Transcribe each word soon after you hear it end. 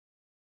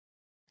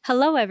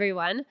Hello,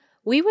 everyone.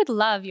 We would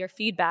love your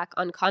feedback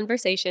on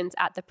Conversations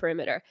at the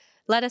Perimeter.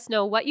 Let us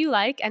know what you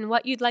like and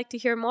what you'd like to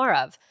hear more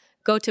of.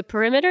 Go to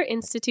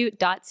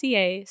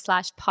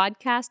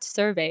perimeterinstitute.ca/podcast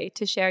survey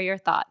to share your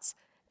thoughts.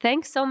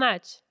 Thanks so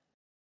much.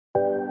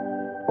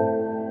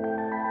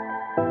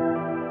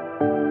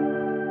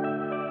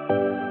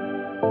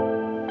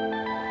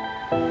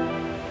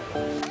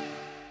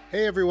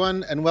 Hey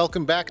everyone, and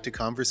welcome back to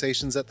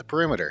Conversations at the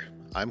Perimeter.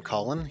 I'm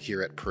Colin,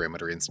 here at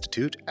Perimeter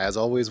Institute, as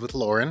always with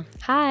Lauren.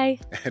 Hi.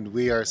 And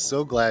we are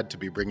so glad to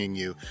be bringing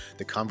you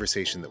the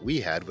conversation that we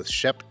had with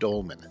Shep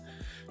Doeleman.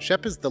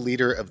 Shep is the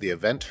leader of the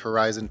Event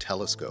Horizon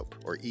Telescope,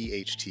 or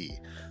EHT,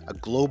 a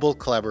global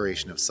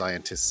collaboration of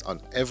scientists on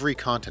every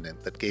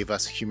continent that gave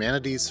us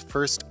humanity's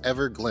first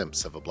ever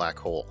glimpse of a black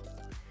hole.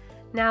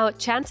 Now,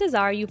 chances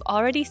are you've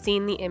already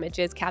seen the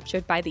images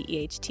captured by the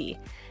EHT.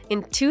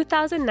 In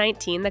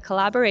 2019, the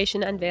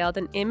collaboration unveiled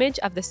an image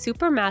of the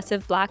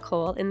supermassive black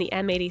hole in the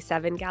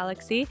M87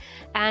 galaxy,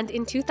 and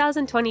in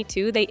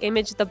 2022, they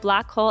imaged the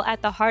black hole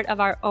at the heart of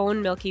our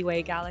own Milky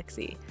Way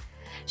galaxy.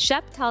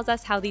 Shep tells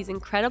us how these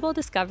incredible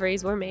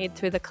discoveries were made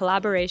through the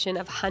collaboration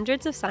of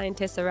hundreds of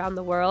scientists around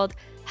the world,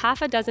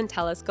 half a dozen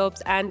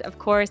telescopes, and, of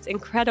course,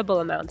 incredible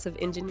amounts of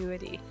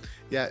ingenuity.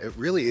 Yeah, it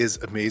really is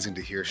amazing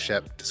to hear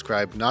Shep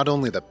describe not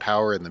only the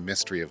power and the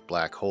mystery of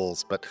black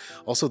holes, but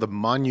also the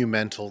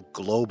monumental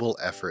global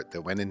effort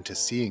that went into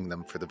seeing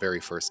them for the very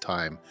first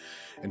time.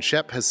 And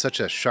Shep has such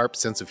a sharp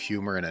sense of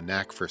humor and a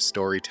knack for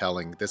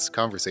storytelling. This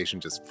conversation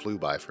just flew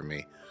by for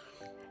me.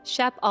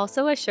 Shep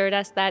also assured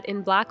us that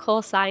in black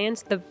hole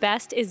science, the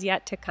best is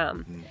yet to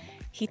come.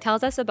 He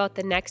tells us about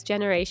the next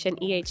generation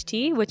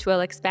EHT, which will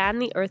expand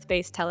the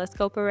Earth-based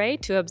telescope array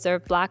to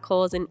observe black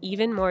holes in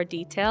even more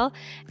detail,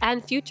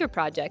 and future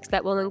projects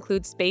that will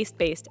include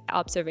space-based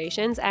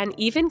observations and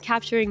even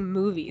capturing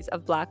movies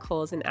of black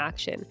holes in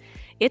action.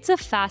 It's a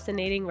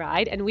fascinating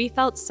ride, and we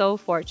felt so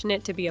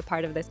fortunate to be a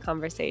part of this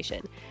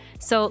conversation.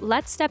 So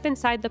let's step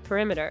inside the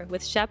perimeter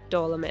with Shep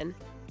Doeleman.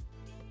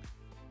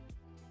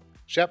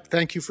 Shep,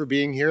 thank you for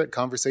being here at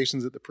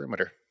Conversations at the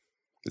Perimeter.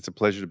 It's a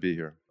pleasure to be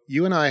here.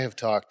 You and I have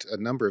talked a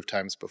number of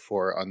times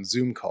before on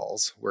Zoom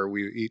calls where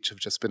we each have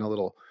just been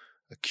a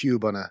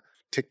cube on a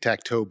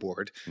tic-tac-toe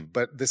board.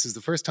 But this is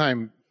the first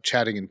time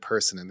chatting in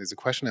person, and there's a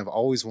question I've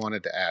always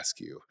wanted to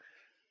ask you.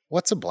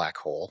 What's a black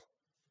hole?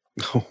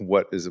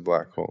 What is a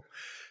black hole?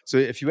 So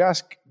if you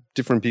ask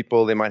different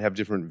people, they might have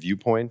different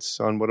viewpoints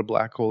on what a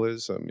black hole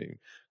is. I mean,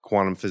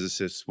 quantum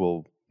physicists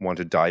will want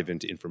to dive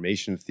into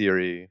information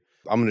theory.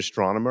 I'm an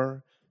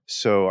astronomer,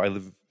 so I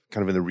live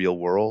kind of in the real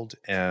world,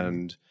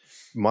 and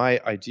my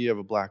idea of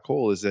a black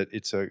hole is that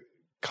it's a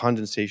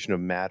condensation of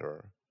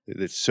matter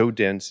that's so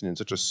dense and in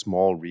such a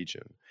small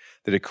region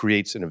that it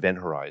creates an event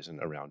horizon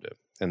around it.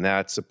 And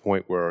that's a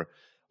point where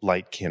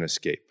light can't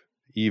escape.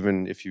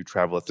 Even if you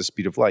travel at the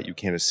speed of light, you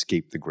can't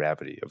escape the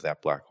gravity of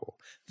that black hole.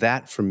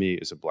 That, for me,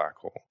 is a black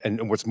hole.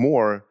 And what's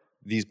more,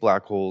 these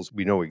black holes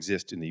we know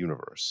exist in the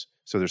universe.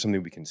 So there's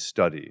something we can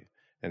study.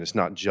 And it's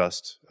not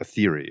just a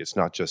theory. It's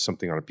not just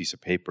something on a piece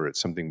of paper.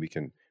 It's something we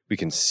can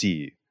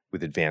see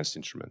with advanced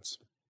instruments.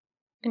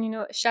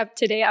 And Shep,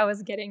 today I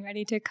was getting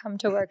ready to come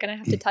to work, and I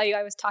have to tell you,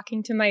 I was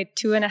talking to my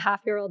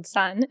 2.5-year-old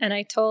son, and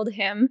I told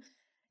him,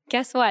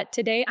 guess what?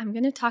 Today I'm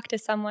going to talk to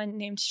someone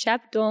named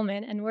Shep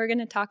Doeleman, and we're going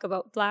to talk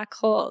about black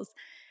holes.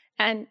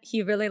 And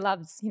he really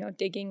loves,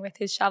 digging with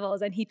his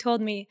shovels. And he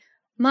told me,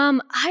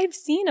 Mom, I've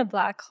seen a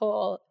black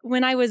hole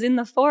when I was in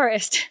the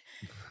forest.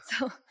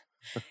 So,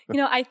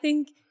 I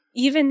think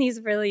even these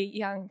really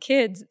young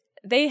kids,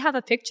 they have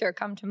a picture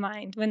come to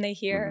mind when they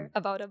hear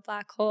about a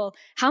black hole.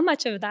 How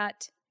much of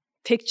that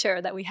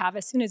picture that we have,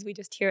 as soon as we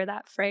just hear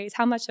that phrase,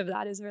 how much of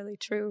that is really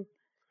true?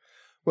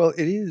 Well,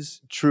 it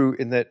is true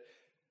in that,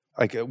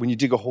 like, when you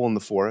dig a hole in the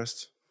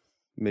forest,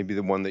 maybe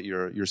the one that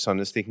your son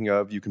is thinking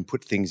of, you can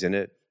put things in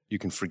it, you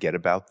can forget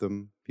about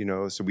them,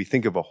 So we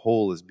think of a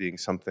hole as being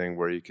something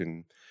where you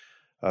can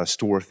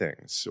store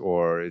things,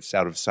 or it's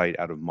out of sight,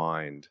 out of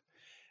mind.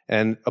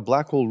 And a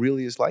black hole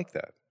really is like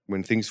that.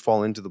 When things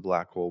fall into the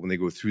black hole, when they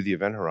go through the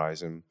event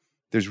horizon,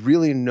 there's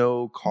really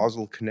no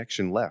causal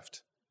connection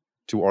left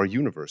to our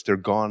universe. They're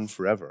gone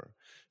forever.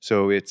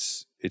 So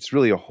it's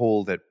really a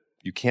hole that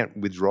you can't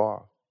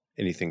withdraw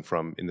anything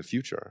from in the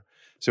future.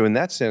 So in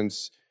that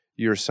sense,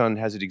 your son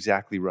has it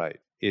exactly right.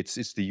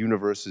 It's the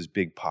universe's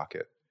big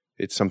pocket.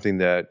 It's something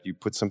that you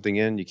put something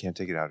in, you can't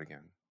take it out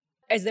again.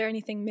 Is there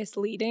anything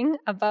misleading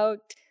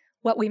about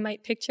what we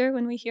might picture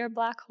when we hear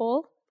black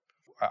hole?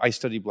 I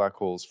study black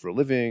holes for a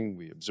living.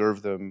 We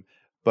observe them.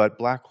 But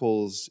black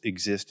holes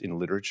exist in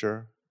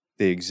literature.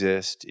 They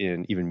exist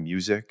in even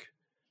music.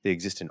 They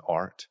exist in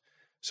art.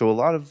 So a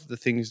lot of the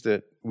things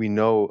that we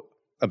know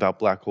about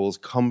black holes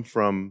come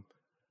from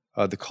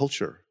the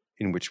culture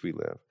in which we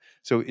live.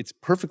 So it's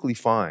perfectly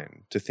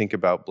fine to think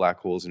about black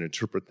holes and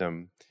interpret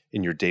them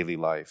in your daily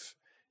life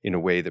in a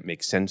way that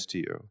makes sense to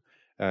you.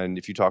 And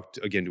if you talk,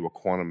 again, to a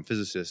quantum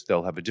physicist,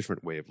 they'll have a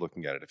different way of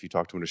looking at it. If you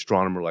talk to an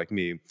astronomer like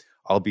me,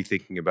 I'll be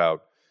thinking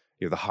about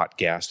the hot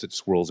gas that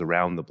swirls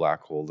around the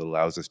black hole that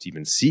allows us to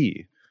even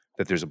see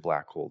that there's a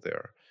black hole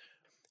there.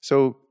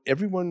 So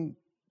everyone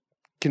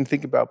can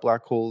think about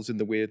black holes in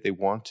the way that they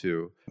want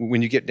to.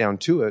 When you get down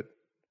to it,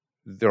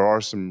 there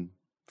are some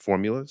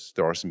formulas,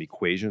 there are some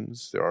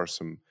equations, there are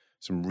some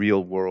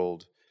real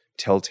world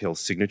telltale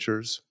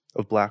signatures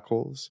of black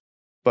holes.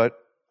 But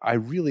I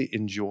really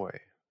enjoy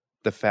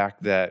the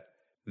fact that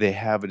they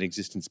have an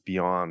existence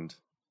beyond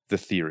the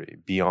theory,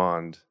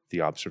 beyond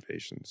the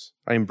observations.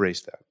 I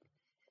embrace that.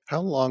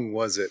 How long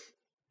was it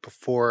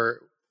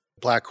before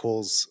black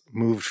holes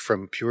moved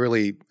from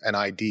purely an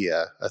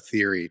idea, a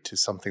theory, to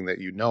something that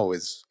you know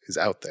is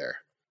out there?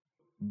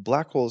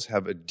 Black holes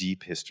have a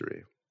deep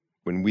history.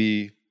 When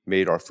we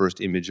made our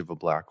first image of a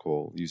black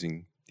hole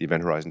using the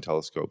Event Horizon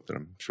Telescope that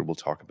I'm sure we'll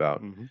talk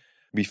about,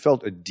 we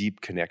felt a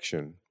deep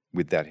connection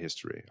with that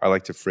history. I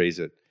like to phrase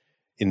it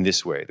in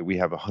this way, that we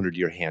have a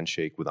 100-year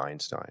handshake with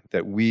Einstein,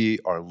 that we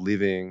are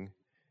living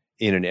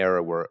in an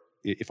era where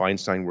if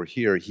Einstein were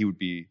here, he would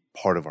be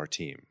part of our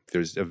team.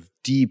 There's a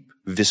deep,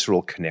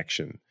 visceral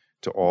connection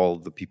to all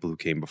the people who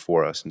came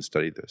before us and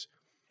studied this.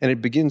 And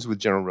it begins with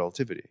general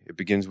relativity. It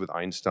begins with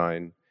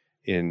Einstein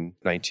in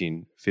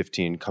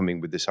 1915 coming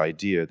with this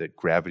idea that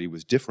gravity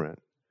was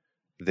different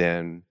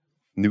than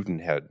Newton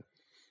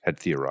had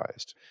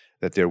theorized,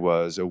 that there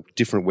was a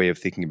different way of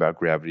thinking about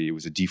gravity. It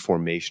was a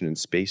deformation in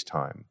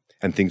space-time,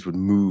 and things would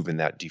move in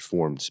that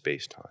deformed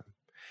space-time.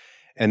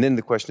 And then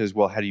the question is,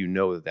 well, how do you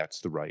know that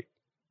that's the right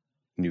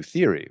new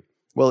theory?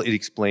 Well, it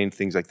explained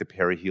things like the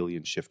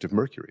perihelion shift of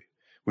Mercury.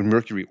 When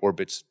Mercury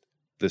orbits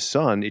the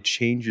sun, it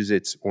changes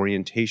its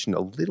orientation a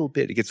little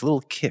bit. It gets a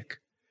little kick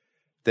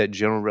that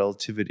general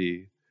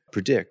relativity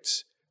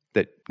predicts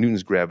that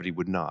Newton's gravity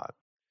would not.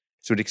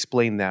 So it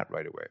explained that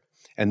right away.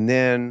 And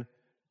then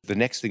the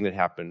next thing that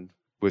happened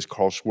was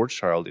Carl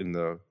Schwarzschild in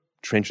the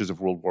trenches of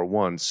World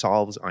War I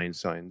solves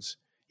Einstein's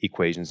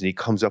equations, and he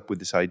comes up with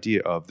this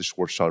idea of the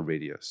Schwarzschild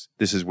radius.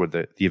 This is where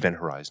the event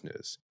horizon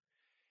is.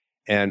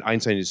 And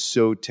Einstein is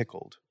so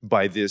tickled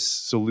by this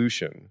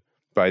solution,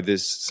 by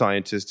this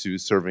scientist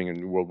who's serving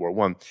in World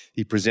War I.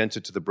 He presents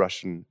it to the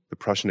Prussian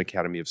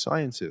Academy of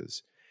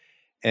Sciences.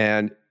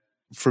 And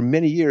for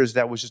many years,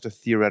 that was just a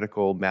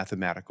theoretical,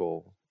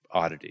 mathematical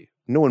oddity.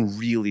 No one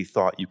really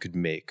thought you could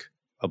make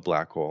a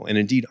black hole. And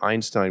indeed,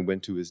 Einstein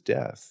went to his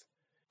death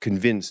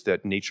convinced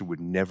that nature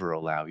would never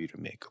allow you to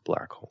make a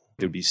black hole.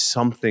 There would be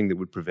something that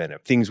would prevent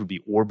it. Things would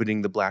be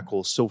orbiting the black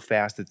hole so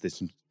fast that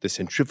the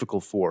centrifugal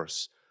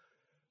force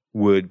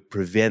would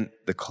prevent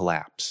the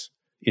collapse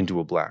into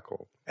a black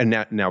hole. And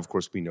now, of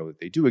course, we know that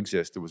they do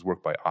exist. There was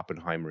work by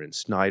Oppenheimer and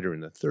Snyder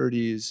in the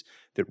 30s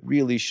that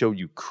really showed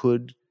you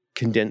could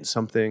condense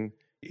something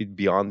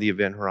beyond the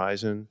event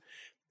horizon.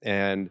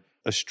 And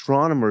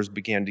astronomers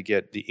began to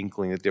get the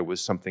inkling that there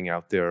was something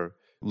out there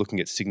looking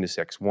at Cygnus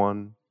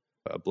X1,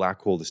 a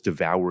black hole that's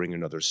devouring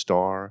another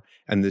star.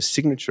 And the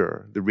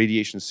signature, the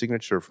radiation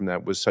signature from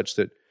that was such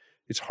that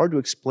it's hard to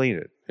explain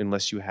it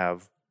unless you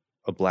have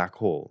a black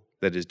hole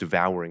that is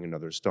devouring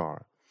another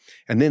star.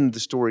 And then the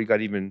story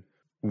got even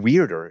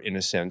weirder in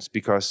a sense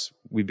because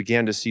we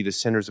began to see the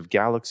centers of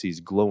galaxies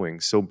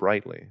glowing so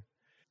brightly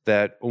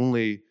that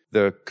only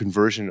the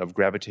conversion of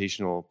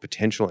gravitational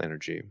potential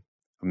energy,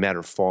 a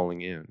matter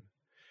falling in,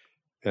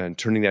 and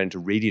turning that into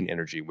radiant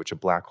energy, which a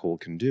black hole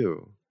can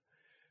do,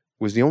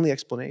 was the only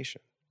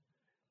explanation.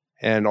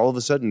 And all of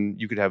a sudden,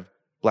 you could have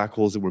black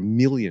holes that were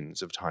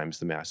millions of times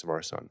the mass of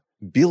our sun,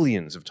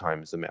 billions of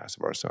times the mass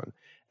of our sun,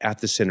 at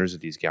the centers of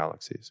these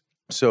galaxies.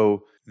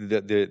 So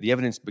the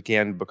evidence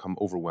began to become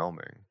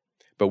overwhelming,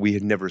 but we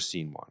had never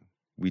seen one.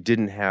 We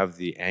didn't have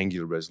the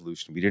angular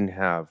resolution. We didn't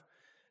have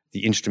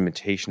the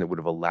instrumentation that would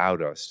have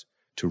allowed us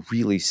to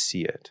really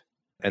see it.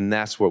 And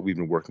that's what we've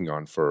been working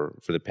on for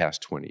the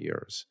past 20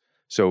 years.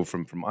 So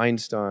from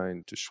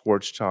Einstein to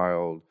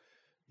Schwarzschild,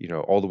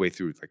 all the way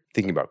through like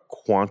thinking about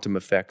quantum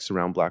effects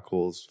around black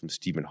holes from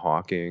Stephen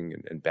Hawking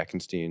and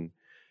Bekenstein,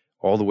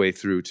 all the way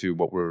through to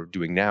what we're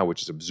doing now,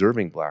 which is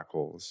observing black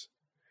holes.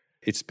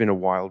 It's been a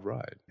wild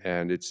ride,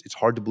 and it's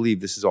hard to believe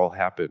this has all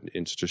happened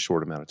in such a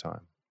short amount of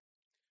time.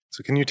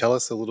 So can you tell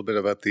us a little bit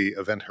about the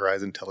Event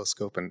Horizon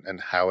Telescope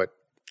and how it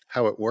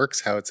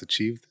works, how it's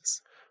achieved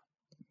this?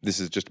 This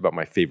is just about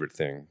my favorite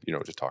thing,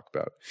 to talk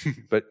about.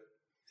 But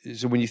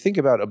so when you think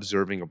about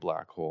observing a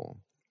black hole,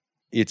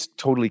 it's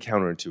totally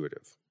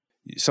counterintuitive.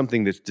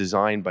 Something that's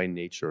designed by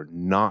nature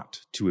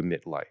not to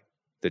emit light,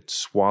 that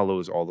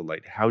swallows all the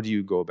light. How do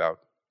you go about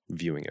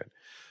viewing it?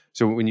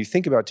 So when you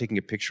think about taking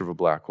a picture of a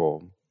black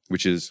hole,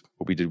 which is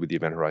what we did with the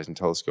Event Horizon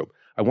Telescope,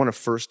 I want to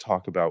first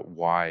talk about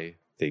why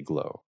they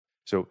glow.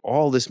 So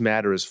all this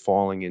matter is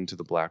falling into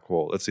the black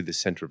hole, let's say the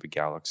center of a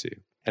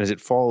galaxy. And as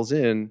it falls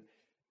in,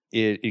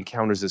 it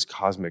encounters this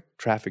cosmic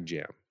traffic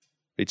jam.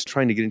 It's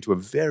trying to get into a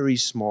very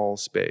small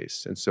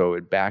space. And so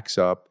it backs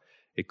up,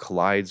 it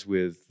collides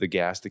with the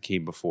gas that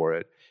came before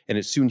it, and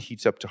it soon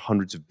heats up to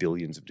hundreds of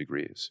billions of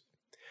degrees.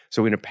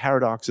 So in a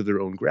paradox of their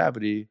own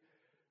gravity,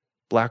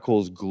 black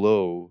holes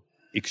glow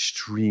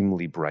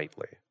extremely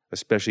brightly,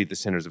 especially at the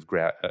centers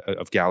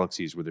of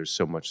galaxies where there's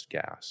so much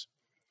gas.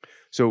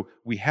 So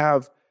we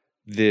have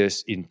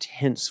this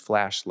intense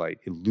flashlight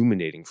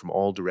illuminating from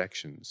all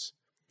directions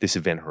this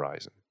event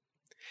horizon.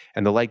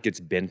 and the light gets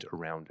bent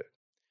around it.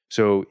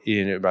 So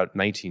in about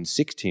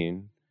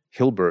 1916,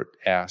 Hilbert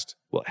asked,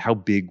 well, how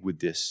big would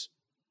this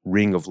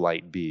ring of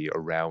light be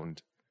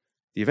around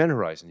the event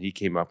horizon? He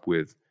came up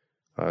with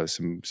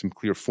some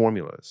clear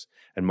formulas.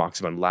 And Max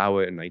von Laue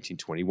in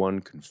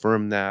 1921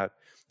 confirmed that.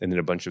 And then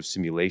a bunch of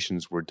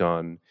simulations were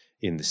done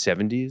in the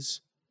 70s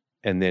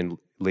and then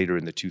later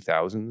in the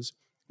 2000s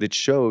that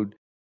showed,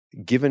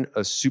 given a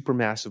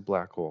supermassive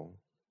black hole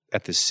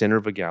at the center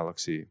of a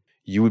galaxy,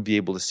 you would be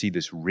able to see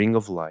this ring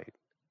of light.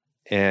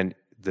 And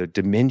the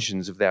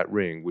dimensions of that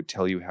ring would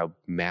tell you how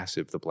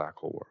massive the black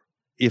hole were,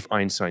 if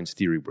Einstein's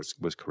theory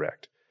was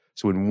correct.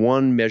 So in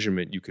one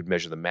measurement, you could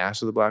measure the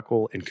mass of the black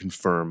hole and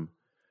confirm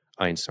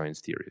Einstein's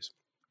theories.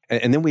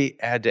 And then we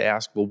had to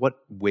ask, well, what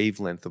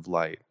wavelength of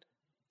light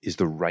is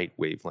the right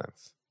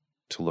wavelength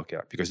to look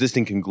at? Because this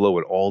thing can glow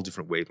at all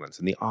different wavelengths,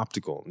 in the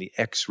optical, in the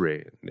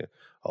X-ray, and the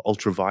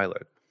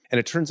ultraviolet. And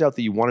it turns out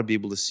that you want to be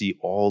able to see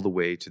all the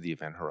way to the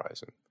event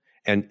horizon.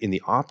 And in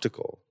the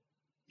optical,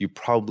 you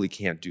probably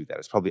can't do that.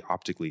 It's probably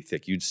optically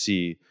thick. You'd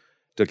see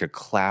like a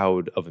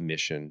cloud of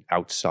emission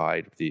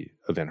outside of the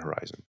event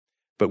horizon.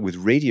 But with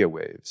radio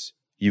waves,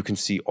 you can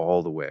see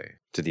all the way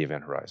to the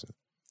event horizon.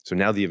 So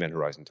now the Event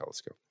Horizon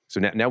Telescope. So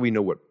now we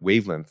know what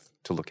wavelength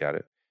to look at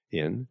it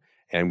in,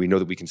 and we know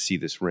that we can see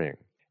this ring.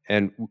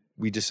 And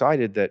we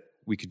decided that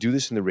we could do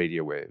this in the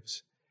radio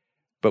waves,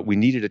 but we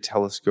needed a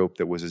telescope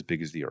that was as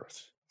big as the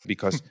Earth,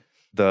 because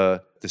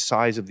the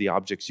size of the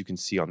objects you can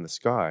see on the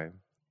sky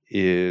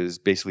is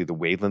basically the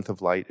wavelength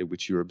of light at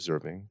which you're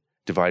observing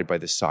divided by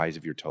the size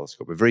of your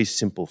telescope, a very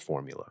simple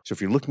formula. So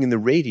if you're looking in the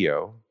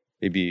radio,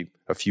 maybe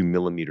a few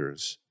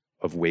millimeters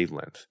of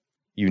wavelength,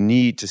 you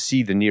need to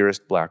see the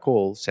nearest black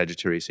hole,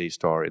 Sagittarius A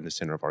star in the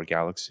center of our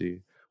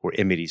galaxy, or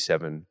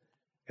M87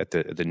 at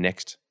the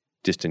next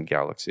distant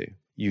galaxy.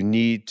 You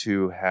need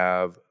to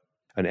have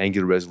an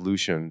angular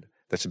resolution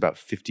that's about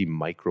 50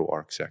 micro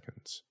arc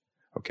seconds.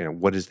 Okay, now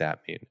what does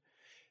that mean?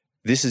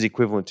 This is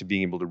equivalent to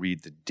being able to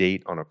read the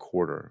date on a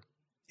quarter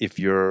if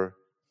you're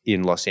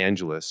in Los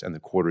Angeles and the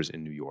quarter's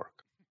in New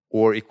York.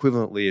 Or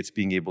equivalently, it's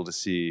being able to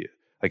see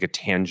like a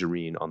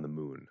tangerine on the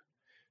moon.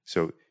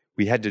 So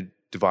we had to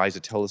devise a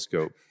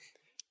telescope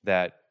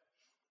that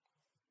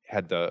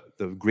had the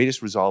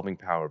greatest resolving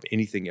power of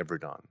anything ever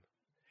done.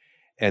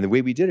 And the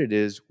way we did it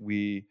is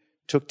we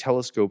took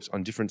telescopes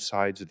on different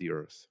sides of the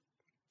Earth.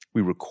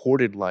 We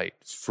recorded light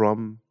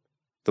from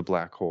the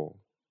black hole,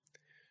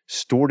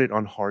 stored it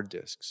on hard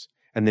disks,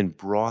 and then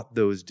brought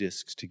those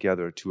disks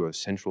together to a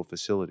central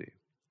facility.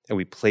 And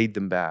we played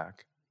them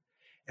back,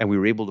 and we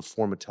were able to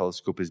form a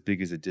telescope as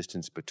big as the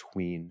distance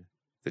between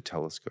the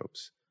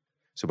telescopes.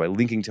 So by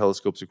linking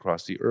telescopes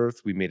across the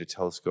Earth, we made a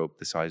telescope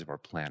the size of our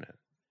planet.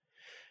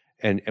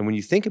 And when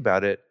you think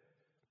about it,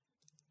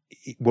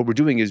 what we're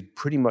doing is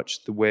pretty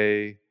much the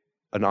way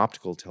an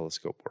optical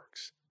telescope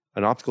works.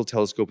 An optical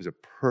telescope is a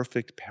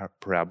perfect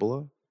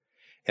parabola,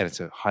 and it's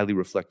a highly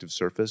reflective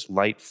surface.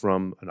 Light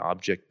from an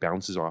object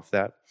bounces off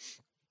that,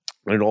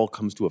 and it all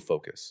comes to a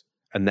focus.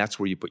 And that's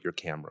where you put your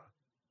camera,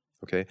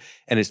 okay?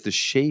 And it's the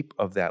shape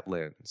of that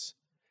lens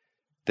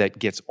that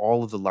gets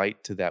all of the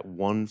light to that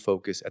one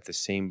focus at the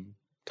same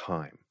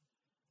time.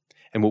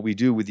 And what we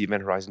do with the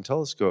Event Horizon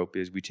Telescope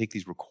is we take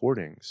these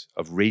recordings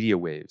of radio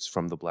waves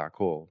from the black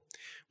hole,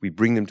 we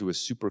bring them to a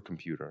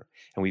supercomputer,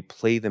 and we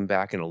play them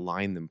back and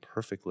align them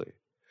perfectly.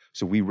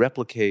 So we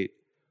replicate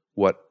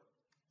what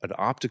an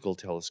optical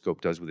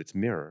telescope does with its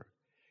mirror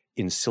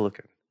in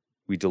silicon.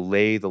 We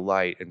delay the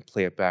light and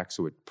play it back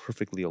so it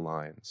perfectly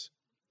aligns.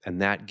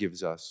 And that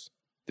gives us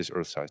this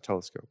Earth-sized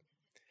telescope.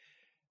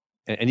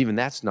 And even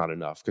that's not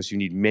enough, because you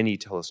need many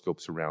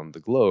telescopes around the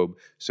globe.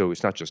 So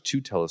it's not just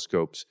 2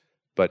 telescopes,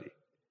 but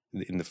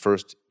in the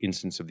first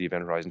instance of the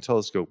Event Horizon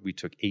Telescope, we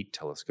took 8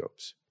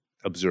 telescopes,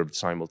 observed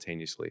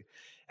simultaneously.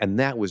 And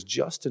that was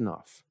just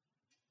enough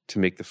to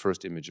make the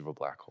first image of a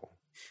black hole.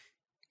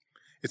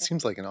 It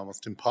seems like an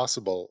almost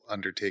impossible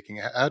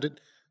undertaking.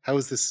 How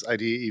was this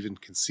idea even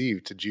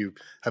conceived? Did you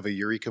have a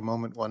eureka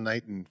moment one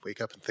night and wake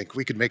up and think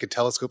we could make a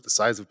telescope the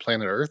size of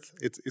planet Earth?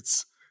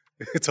 It's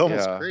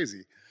almost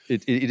crazy.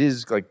 It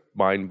is like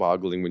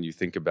mind-boggling when you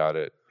think about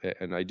it,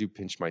 and I do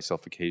pinch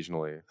myself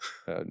occasionally,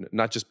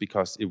 not just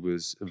because it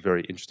was a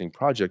very interesting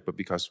project, but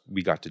because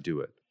we got to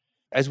do it.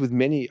 As with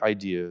many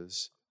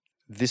ideas,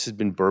 this has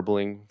been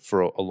burbling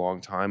for a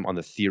long time on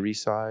the theory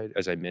side.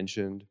 As I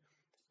mentioned,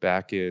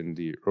 back in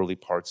the early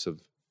parts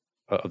of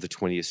the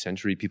 20th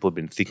century, people have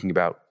been thinking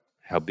about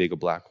how big a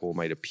black hole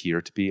might appear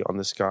to be on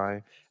the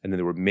sky, and then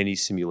there were many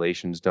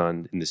simulations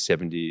done in the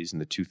 70s and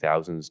the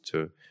 2000s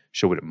to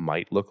show what it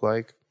might look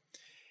like.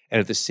 And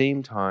at the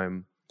same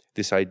time,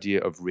 this idea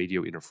of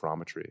radio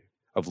interferometry,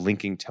 of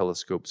linking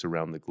telescopes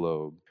around the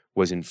globe,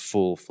 was in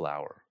full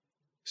flower.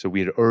 So we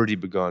had already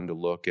begun to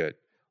look at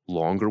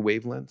longer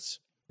wavelengths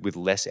with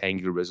less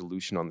angular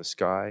resolution on the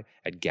sky,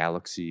 at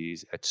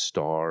galaxies, at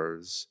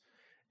stars.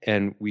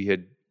 And we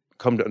had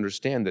come to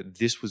understand that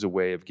this was a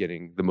way of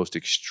getting the most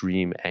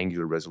extreme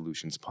angular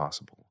resolutions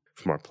possible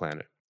from our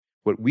planet.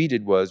 What we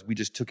did was we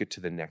just took it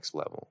to the next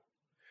level.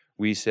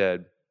 We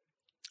said,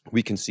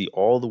 We can see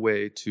all the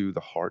way to the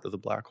heart of the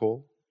black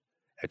hole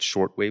at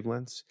short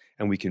wavelengths,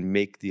 and we can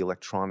make the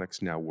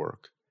electronics now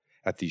work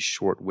at these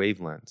short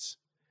wavelengths,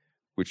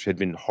 which had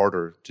been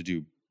harder to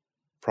do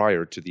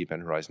prior to the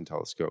Event Horizon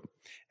Telescope.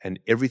 And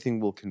everything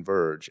will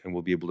converge, and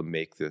we'll be able to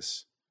make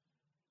this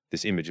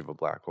image of a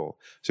black hole.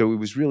 So it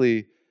was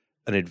really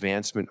an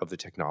advancement of the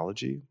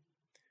technology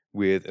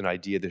with an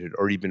idea that had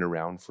already been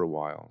around for a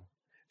while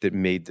that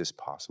made this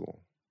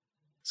possible.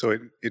 So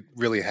it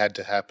really had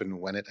to happen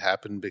when it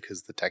happened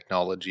because the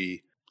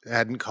technology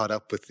hadn't caught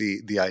up with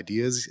the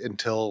ideas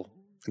until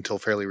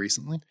fairly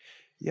recently?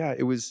 Yeah,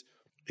 it was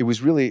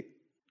really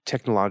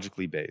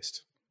technologically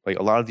based. Like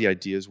a lot of the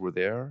ideas were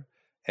there,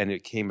 and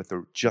it came at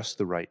just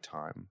the right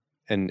time.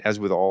 And as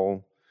with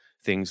all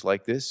things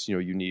like this,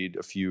 you need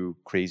a few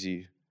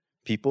crazy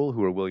people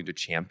who are willing to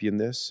champion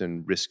this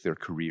and risk their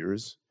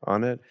careers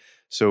on it.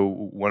 So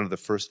one of the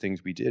first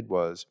things we did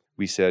was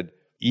we said,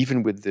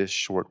 even with this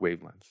short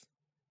wavelength,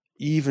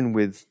 even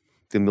with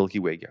the Milky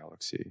Way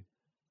galaxy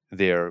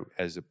there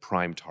as a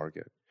prime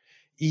target,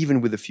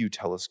 even with a few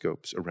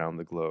telescopes around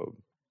the globe,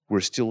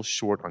 we're still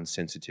short on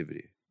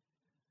sensitivity.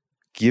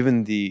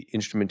 Given the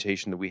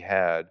instrumentation that we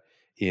had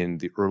in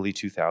the early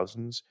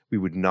 2000s, we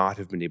would not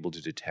have been able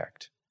to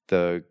detect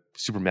the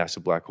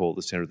supermassive black hole at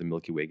the center of the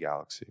Milky Way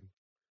galaxy.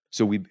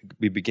 So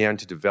we began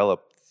to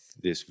develop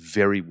this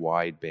very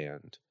wide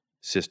band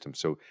system.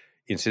 So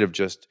instead of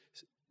just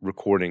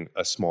recording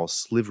a small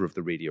sliver of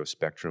the radio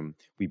spectrum,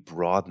 we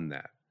broadened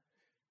that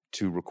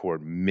to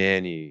record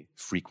many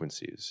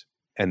frequencies.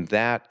 And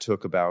that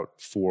took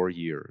about 4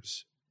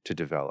 years to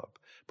develop.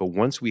 But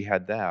once we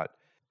had that,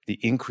 the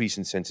increase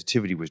in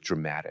sensitivity was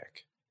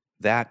dramatic.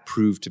 That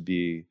proved to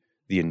be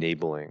the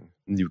enabling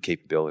new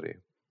capability.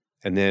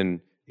 And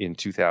then in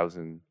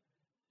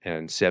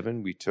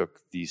 2007, we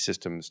took these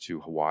systems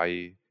to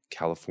Hawaii,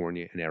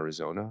 California, and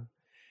Arizona.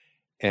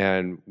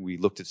 And we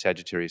looked at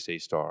Sagittarius A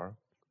star.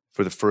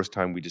 For the first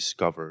time, we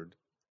discovered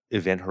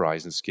event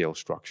horizon scale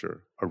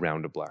structure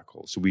around a black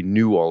hole. So we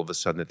knew all of a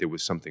sudden that there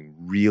was something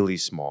really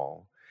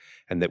small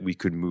and that we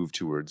could move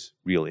towards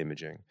real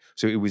imaging.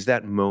 So it was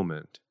that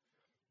moment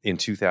in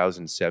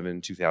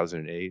 2007,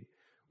 2008,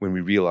 when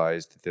we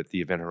realized that the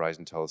Event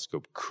Horizon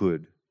Telescope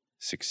could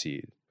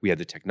succeed. We had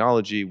the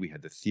technology, we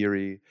had the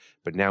theory,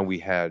 but now we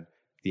had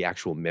the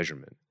actual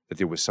measurement, that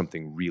there was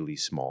something really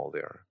small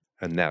there.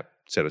 And that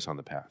set us on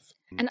the path.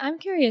 And I'm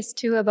curious,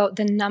 too, about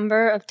the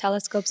number of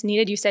telescopes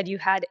needed. You said you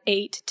had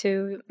 8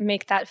 to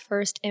make that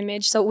first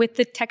image. So with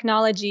the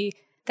technology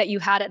that you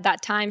had at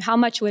that time, how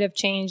much would have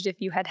changed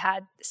if you had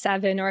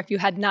 7 or if you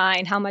had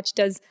 9? How much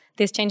does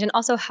this change? And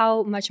also,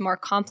 how much more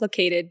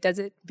complicated does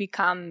it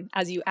become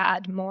as you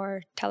add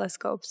more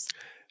telescopes?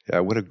 Yeah,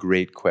 what a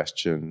great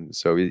question.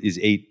 So is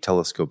 8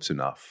 telescopes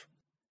enough?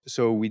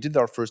 So we did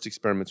our first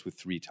experiments with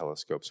 3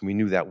 telescopes, and we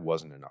knew that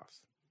wasn't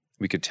enough.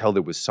 We could tell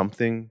there was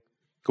something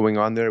going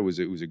on there. It was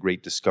a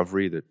great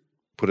discovery that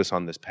put us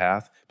on this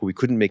path, but we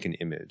couldn't make an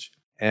image.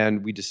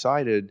 And we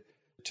decided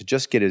to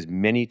just get as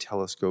many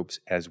telescopes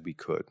as we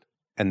could,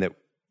 and that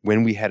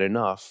when we had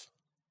enough,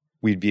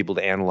 we'd be able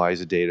to analyze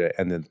the data,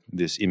 and then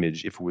this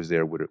image, if it was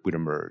there, would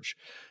emerge.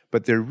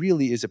 But there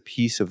really is a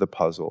piece of the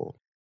puzzle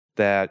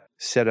that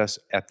set us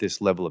at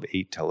this level of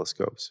 8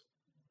 telescopes.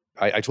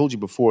 I told you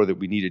before that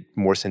we needed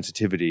more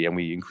sensitivity, and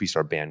we increased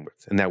our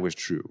bandwidth, and that was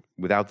true.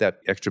 Without that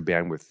extra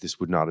bandwidth, this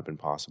would not have been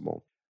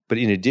possible. But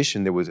in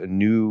addition, there was a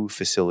new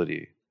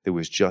facility that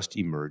was just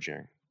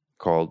emerging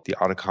called the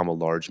Atacama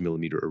Large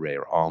Millimeter Array,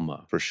 or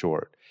ALMA for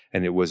short.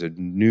 And it was a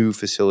new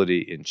facility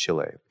in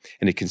Chile.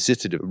 And it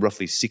consisted of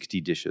roughly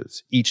 60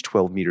 dishes, each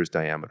 12 meters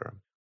diameter.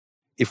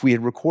 If we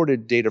had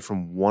recorded data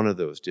from one of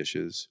those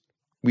dishes,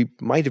 we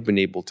might have been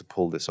able to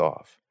pull this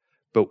off.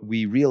 But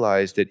we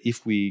realized that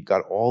if we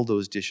got all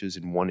those dishes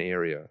in one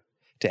area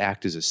to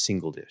act as a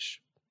single dish,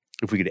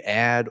 if we could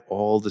add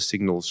all the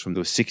signals from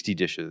those 60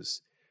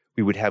 dishes,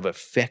 we would have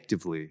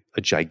effectively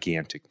a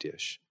gigantic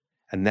dish.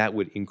 And that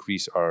would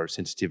increase our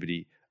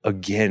sensitivity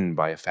again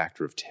by a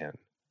factor of 10.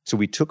 So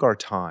we took our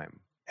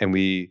time and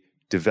we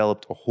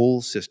developed a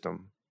whole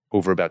system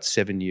over about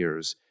 7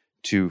 years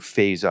to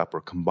phase up or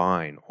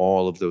combine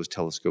all of those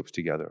telescopes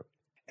together.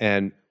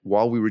 And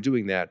while we were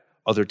doing that,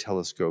 other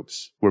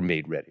telescopes were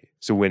made ready.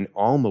 So when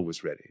ALMA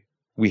was ready,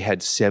 we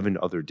had 7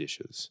 other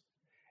dishes.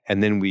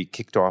 And then we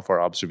kicked off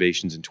our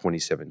observations in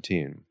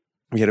 2017.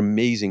 We had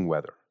amazing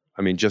weather.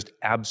 I mean, just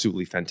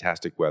absolutely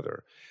fantastic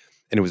weather.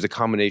 And it was a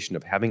combination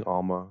of having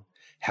ALMA,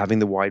 having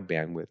the wide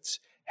bandwidths,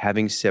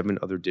 having 7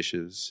 other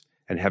dishes,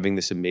 and having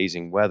this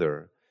amazing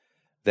weather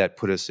that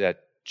put us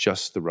at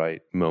just the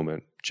right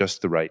moment,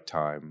 just the right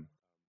time.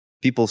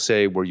 People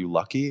say, were you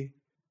lucky?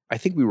 I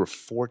think we were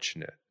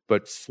fortunate,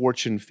 but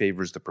fortune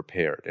favors the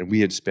prepared. And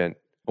we had spent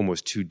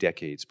almost 2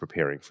 decades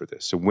preparing for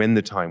this. So when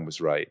the time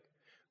was right,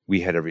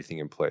 we had everything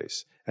in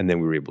place, and then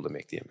we were able to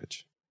make the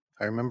image.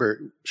 I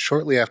remember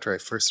shortly after I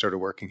first started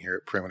working here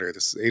at Perimeter,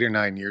 this is 8 or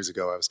 9 years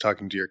ago, I was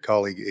talking to your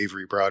colleague,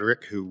 Avery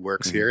Broderick, who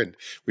works here, and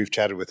we've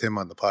chatted with him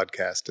on the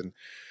podcast. And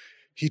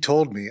he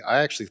told me,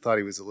 I actually thought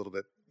he was a little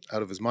bit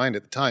out of his mind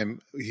at the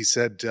time. He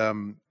said,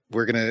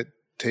 we're going to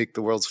take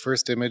the world's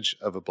first image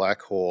of a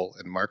black hole,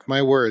 and mark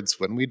my words,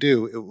 when we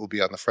do, it will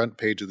be on the front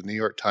page of the New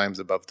York Times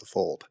above the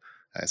fold.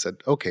 I said,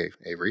 okay,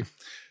 Avery.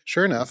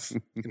 Sure enough,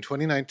 in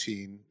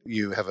 2019,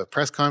 you have a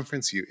press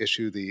conference, you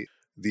issue the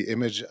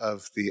image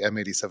of the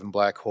M87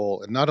 black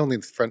hole, and not only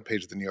the front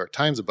page of the New York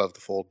Times above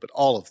the fold, but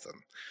all of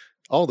them.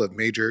 All the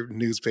major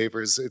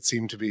newspapers, it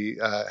seemed to be,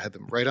 had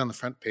them right on the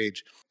front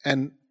page.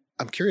 And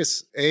I'm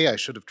curious, I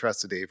should have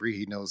trusted Avery.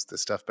 He knows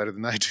this stuff better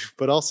than I do.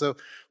 But also,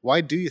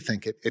 why do you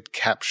think it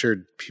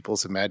captured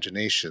people's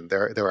imagination?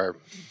 There are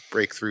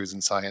breakthroughs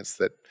in science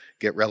that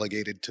get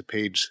relegated to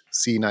page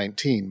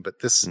C19, but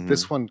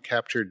this one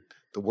captured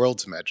the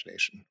world's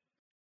imagination.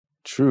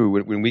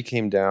 True. When we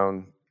came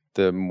down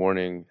the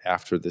morning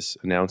after this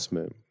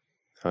announcement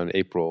on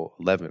April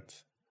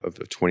 11th of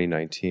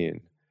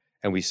 2019,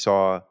 and we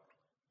saw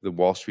the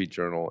Wall Street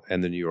Journal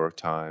and the New York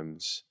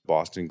Times,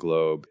 Boston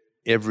Globe,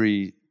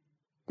 every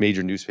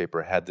major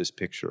newspaper had this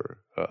picture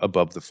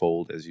above the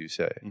fold, as you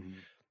say. Mm-hmm.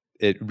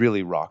 It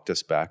really rocked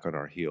us back on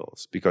our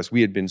heels because we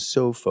had been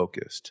so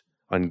focused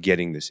on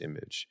getting this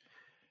image.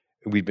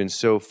 We'd been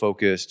so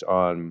focused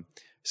on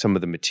some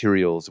of the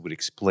materials that would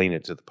explain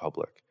it to the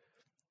public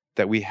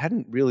that we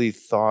hadn't really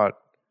thought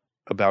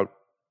about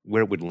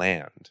where it would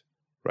land,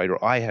 right?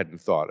 Or I hadn't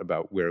thought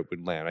about where it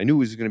would land. I knew it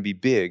was going to be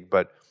big,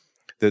 but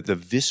the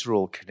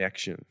visceral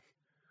connection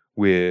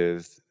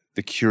with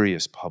the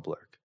curious public.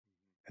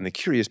 And the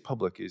curious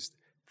public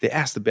they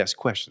ask the best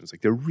questions.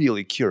 Like, they're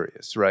really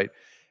curious, right?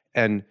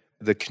 And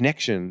the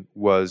connection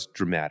was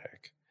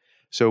dramatic.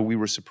 So we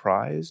were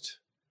surprised.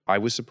 I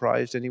was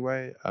surprised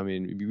anyway. I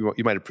mean,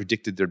 you might have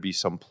predicted there'd be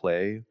some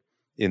play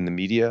in the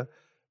media,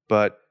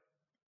 but,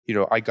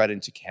 I got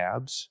into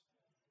cabs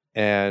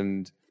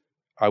and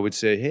I would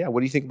say, hey, what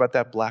do you think about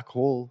that black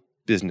hole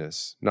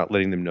business? Not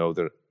letting them know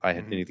that I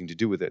had anything to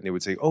do with it. And they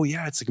would say, oh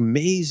yeah, it's like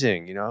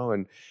amazing,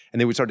 and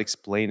they would start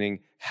explaining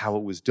how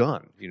it was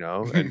done,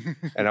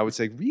 and I would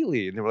say,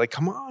 really? And they were like,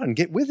 come on,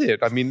 get with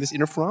it. I mean, this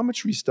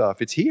interferometry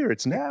stuff, it's here,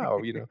 it's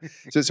now,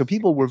 So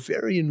people were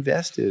very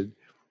invested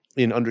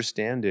in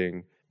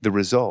understanding the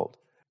result.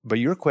 But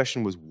your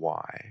question was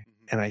why?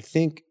 And I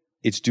think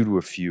it's due to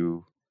a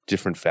few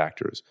different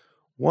factors.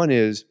 One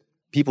is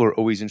people are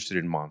always interested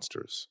in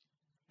monsters.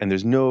 And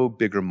there's no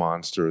bigger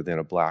monster than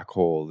a black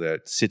hole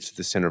that sits at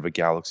the center of a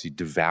galaxy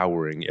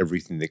devouring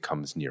everything that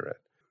comes near it.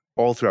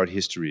 All throughout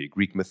history,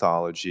 Greek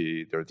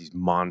mythology, there are these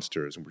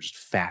monsters and we're just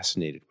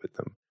fascinated with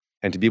them.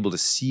 And to be able to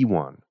see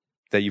one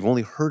that you've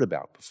only heard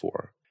about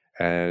before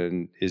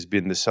and has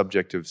been the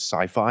subject of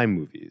sci-fi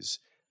movies,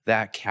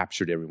 that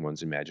captured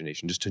everyone's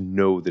imagination, just to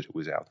know that it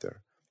was out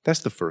there. That's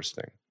the first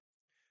thing.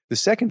 The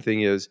second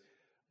thing is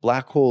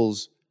black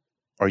holes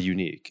are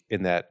unique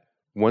in that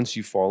once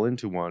you fall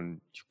into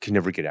one, you can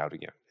never get out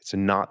again. It's a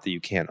knot that you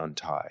can't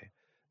untie.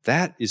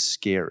 That is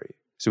scary.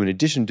 So in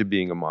addition to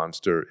being a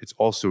monster, it's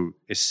also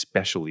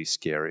especially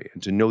scary.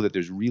 And to know that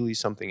there's really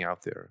something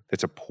out there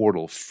that's a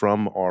portal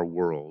from our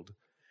world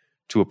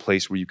to a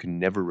place where you can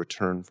never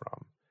return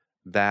from,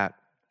 that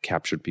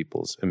captured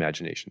people's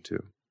imagination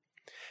too.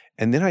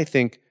 And then I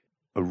think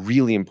a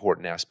really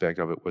important aspect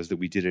of it was that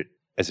we did it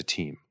as a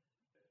team.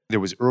 There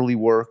was early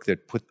work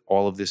that put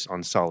all of this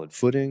on solid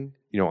footing,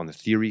 on the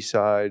theory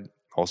side,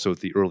 also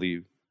the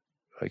early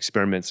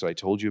experiments that I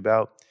told you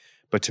about.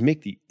 But to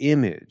make the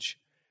image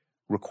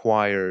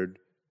required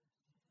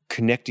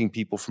connecting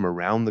people from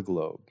around the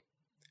globe,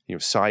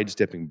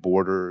 sidestepping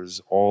borders,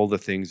 all the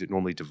things that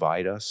normally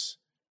divide us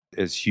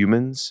as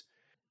humans.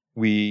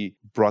 We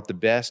brought the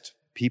best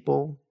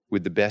people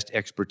with the best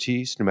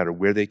expertise, no matter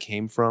where they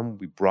came from.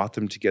 We brought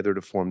them together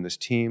to form this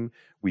team.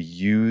 We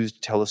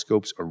used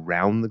telescopes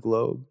around the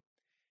globe.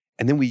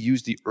 And then we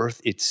used the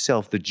Earth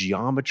itself, the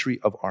geometry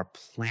of our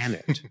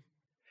planet,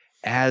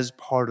 as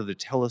part of the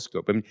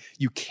telescope. I mean,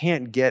 you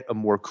can't get a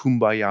more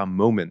kumbaya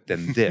moment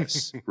than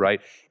this,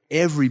 right?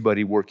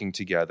 Everybody working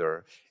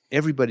together,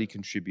 everybody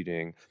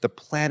contributing, the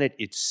planet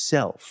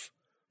itself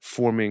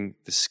forming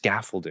the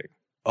scaffolding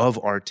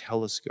of our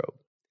telescope,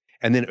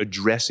 and then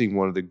addressing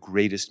one of the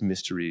greatest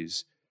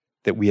mysteries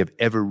that we have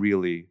ever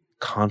really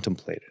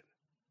contemplated,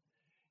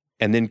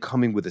 and then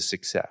coming with a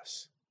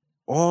success.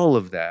 All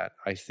of that,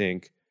 I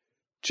think,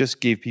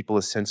 just gave people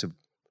a sense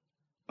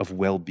of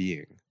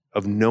well-being,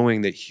 of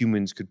knowing that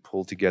humans could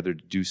pull together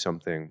to do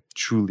something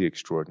truly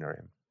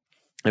extraordinary.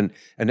 And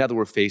now that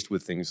we're faced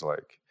with things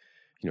like,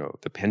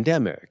 the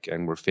pandemic,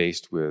 and we're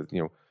faced with,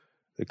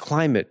 the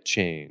climate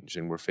change,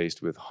 and we're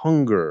faced with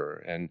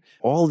hunger, and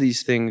all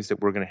these things that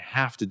we're going to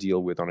have to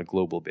deal with on a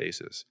global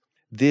basis,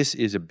 this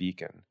is a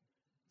beacon.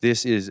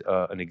 This is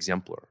an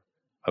exemplar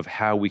of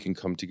how we can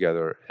come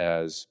together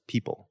as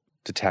people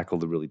to tackle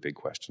the really big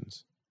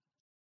questions.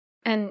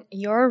 And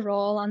your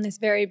role on this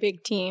very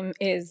big team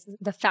is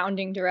the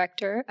founding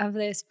director of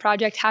this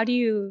project. How do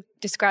you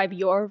describe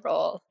your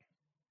role?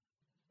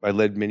 I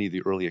led many of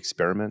the early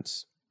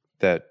experiments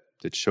that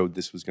showed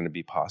this was going to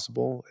be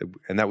possible,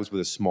 and that was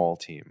with a small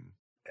team.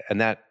 And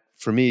that,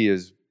 for me,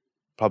 is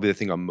probably the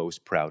thing I'm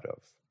most proud of.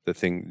 The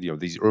thing,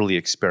 these early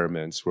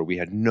experiments where we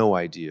had no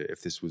idea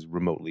if this was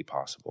remotely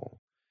possible.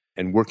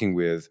 And working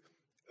with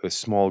a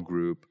small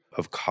group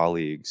of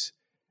colleagues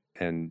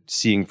and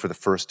seeing for the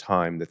first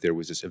time that there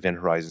was this event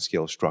horizon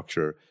scale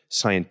structure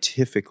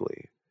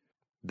scientifically,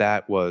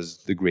 that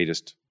was the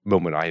greatest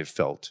moment I have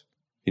felt,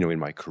 in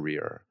my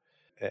career.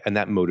 And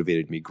that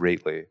motivated me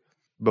greatly.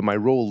 But my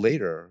role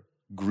later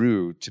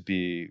grew to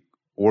be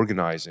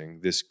organizing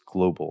this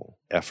global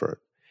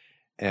effort.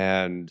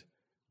 And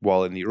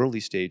while in the early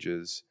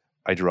stages,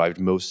 I derived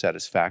most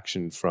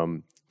satisfaction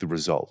from the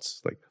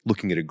results, like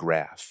looking at a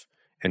graph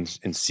and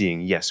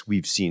seeing, yes,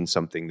 we've seen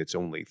something that's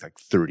only like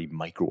 30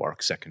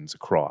 microarc seconds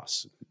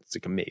across. It's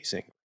like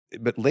amazing.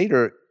 But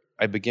later,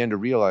 I began to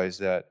realize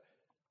that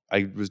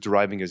I was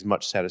deriving as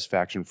much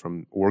satisfaction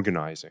from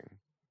organizing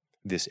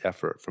this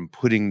effort, from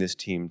putting this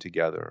team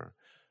together,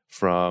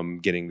 from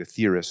getting the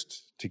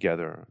theorists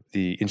together,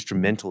 the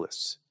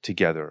instrumentalists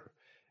together.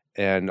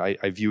 And I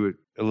view it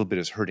a little bit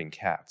as herding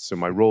cats. So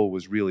my role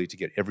was really to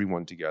get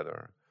everyone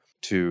together,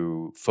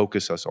 to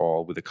focus us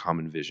all with a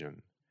common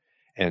vision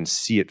and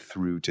see it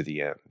through to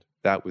the end.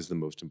 That was the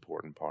most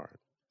important part.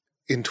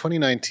 In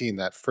 2019,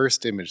 that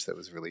first image that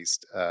was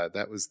released,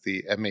 that was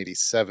the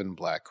M87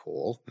 black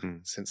hole.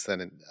 Since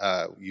then,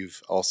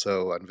 you've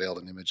also unveiled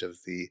an image of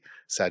the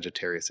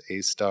Sagittarius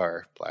A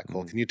star black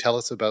hole. Can you tell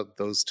us about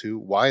those two?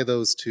 Why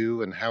those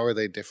two, and how are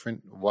they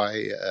different?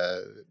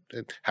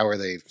 How are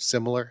they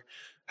similar?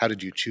 How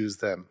did you choose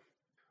them?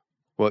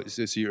 Well,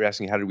 so you're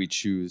asking, how did we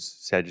choose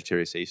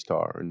Sagittarius A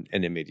star and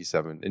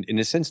M87? And in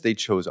a sense, they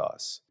chose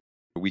us.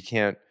 We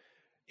can't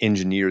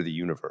engineer the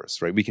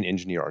universe, right? We can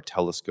engineer our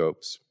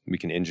telescopes, we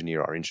can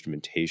engineer our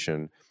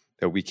instrumentation,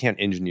 that we can't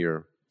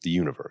engineer the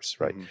universe,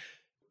 right?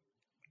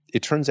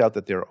 It turns out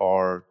that there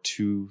are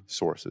two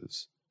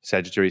sources,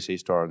 Sagittarius A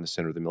star in the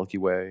center of the Milky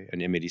Way,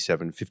 and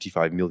M87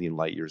 55 million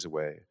light years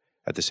away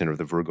at the center of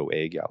the Virgo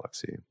A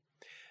galaxy,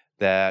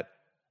 that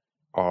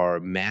are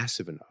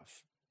massive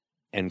enough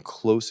and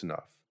close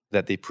enough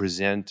that they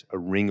present a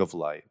ring of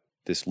light,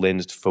 this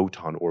lensed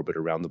photon orbit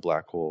around the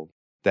black hole,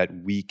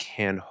 that we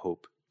can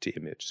hope to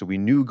image. So we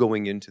knew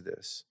going into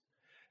this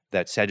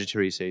that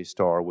Sagittarius A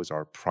star was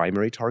our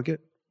primary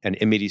target, and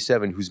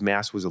M87, whose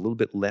mass was a little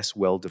bit less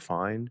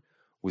well-defined,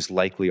 was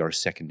likely our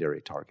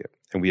secondary target.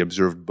 And we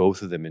observed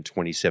both of them in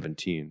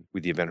 2017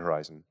 with the Event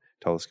Horizon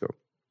telescope.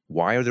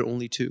 Why are there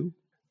only two?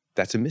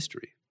 That's a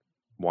mystery.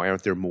 Why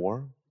aren't there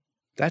more?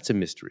 That's a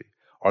mystery.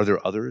 Are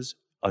there others?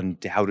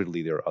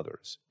 Undoubtedly there are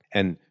others.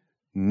 And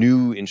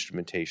new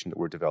instrumentation that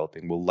we're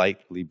developing will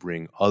likely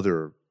bring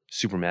other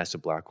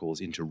supermassive black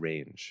holes into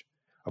range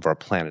of our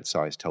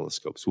planet-sized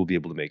telescopes. We'll be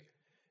able to make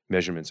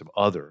measurements of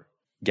other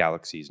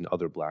galaxies and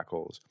other black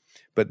holes.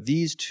 But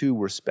these two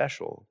were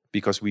special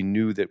because we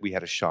knew that we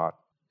had a shot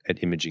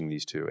at imaging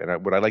these two.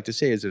 And what I like to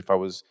say is that if I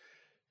was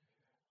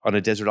on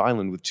a desert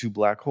island with two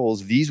black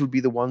holes, these would be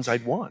the ones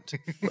I'd want,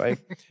 right?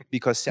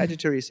 Because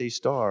Sagittarius A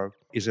star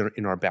is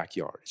in our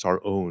backyard. It's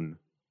our own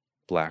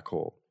black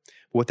hole.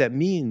 What that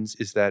means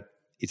is that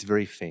it's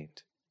very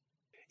faint.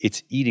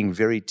 It's eating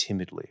very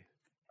timidly.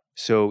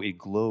 So it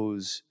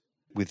glows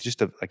with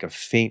just like a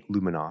faint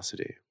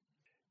luminosity.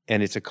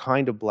 And it's a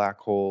kind of black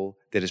hole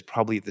that is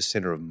probably at the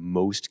center of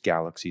most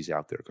galaxies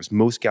out there, because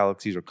most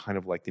galaxies are kind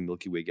of like the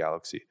Milky Way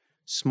galaxy.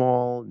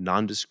 Small,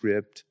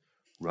 nondescript,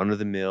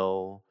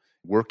 run-of-the-mill,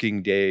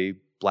 working day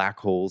black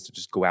holes that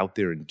just go out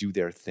there and do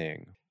their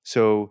thing.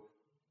 So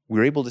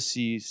we're able to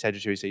see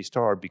Sagittarius A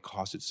star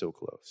because it's so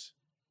close.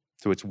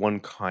 So it's one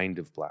kind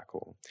of black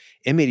hole.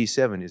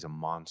 M87 is a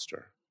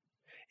monster.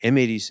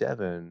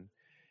 M87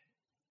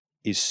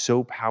 is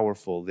so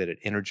powerful that it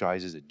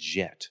energizes a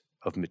jet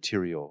of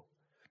material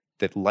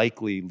that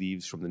likely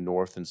leaves from the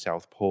north and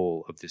south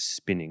pole of this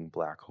spinning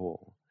black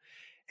hole.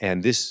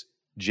 And this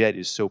jet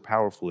is so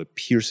powerful, it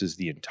pierces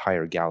the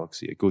entire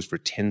galaxy. It goes for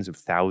tens of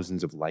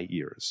thousands of light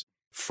years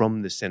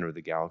from the center of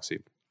the galaxy.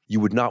 You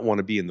would not want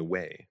to be in the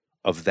way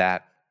of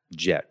that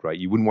jet, right?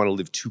 You wouldn't want to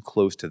live too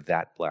close to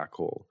that black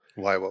hole.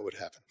 Why? What would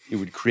happen? It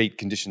would create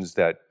conditions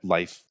that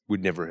life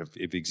would never have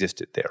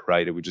existed there,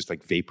 right? It would just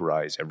like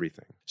vaporize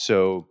everything.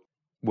 So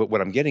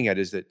what I'm getting at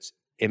is that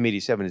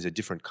M87 is a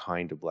different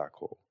kind of black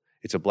hole.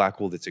 It's a black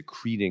hole that's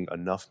accreting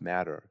enough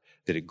matter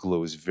that it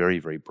glows very,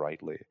 very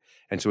brightly.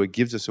 And so it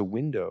gives us a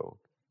window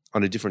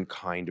on a different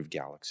kind of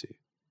galaxy.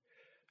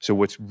 So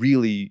what's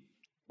really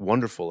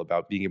wonderful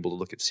about being able to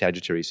look at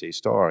Sagittarius A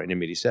star and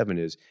M87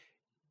 is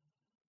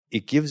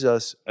it gives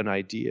us an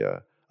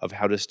idea of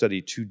how to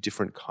study two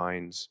different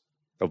kinds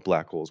of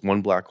black holes.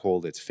 One black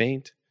hole that's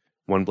faint,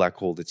 one black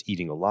hole that's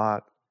eating a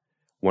lot,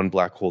 one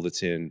black hole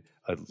that's in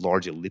a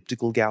large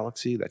elliptical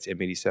galaxy, that's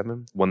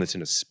M87, one that's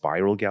in a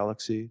spiral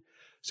galaxy.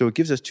 So it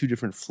gives us two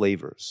different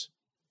flavors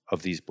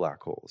of these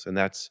black holes. And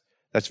that's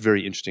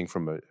very interesting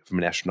from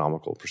an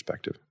astronomical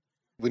perspective.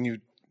 When you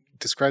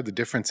describe the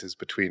differences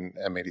between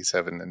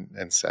M87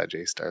 and Sag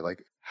A star,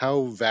 like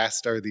how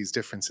vast are these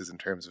differences in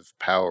terms of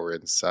power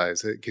and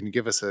size? Can you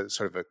give us a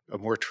sort of a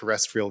more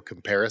terrestrial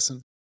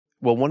comparison?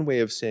 Well, one way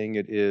of saying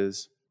it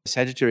is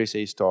Sagittarius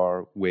A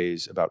star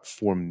weighs about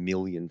 4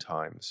 million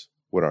times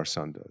what our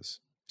sun does.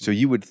 So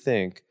you would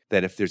think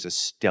that if there's a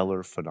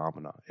stellar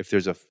phenomena, if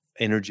there's an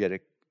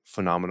energetic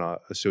phenomena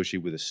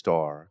associated with a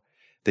star,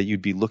 that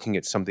you'd be looking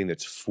at something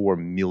that's 4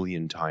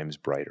 million times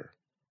brighter,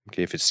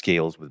 okay, if it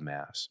scales with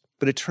mass.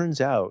 But it turns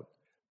out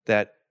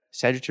that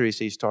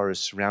Sagittarius A star is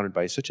surrounded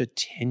by such a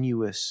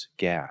tenuous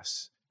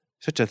gas,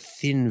 such a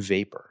thin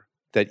vapor,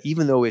 that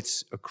even though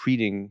it's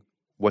accreting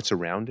what's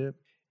around it,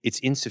 it's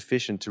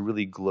insufficient to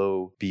really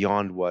glow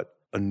beyond what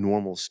a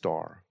normal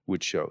star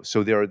would show.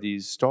 So there are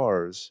these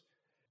stars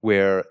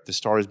where the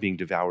star is being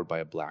devoured by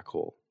a black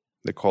hole.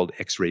 They're called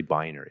X-ray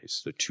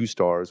binaries. So 2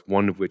 stars,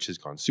 one of which has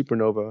gone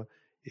supernova,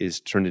 is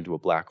turned into a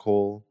black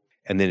hole,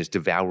 and then is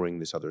devouring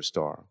this other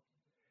star.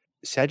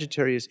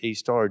 Sagittarius A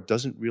star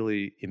doesn't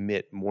really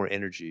emit more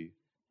energy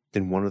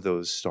than one of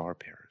those star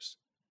pairs.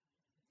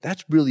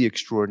 That's really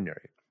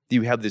extraordinary.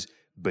 You have this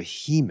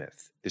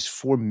behemoth, this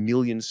 4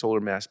 million solar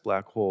mass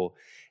black hole,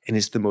 and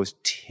it's the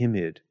most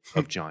timid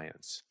of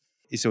giants.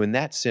 So in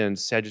that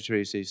sense,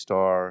 Sagittarius A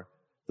star,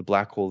 the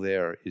black hole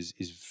there, is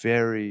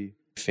very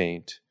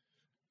faint,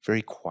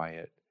 very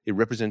quiet. It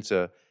represents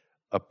a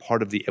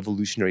part of the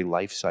evolutionary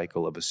life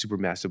cycle of a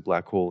supermassive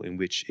black hole in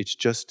which it's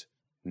just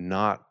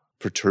not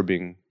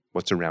perturbing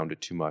what's around it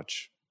too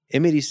much.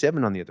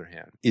 M87, on the other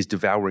hand, is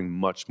devouring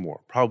much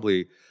more,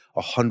 probably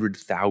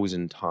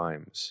 100,000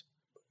 times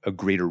a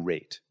greater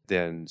rate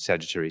than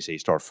Sagittarius A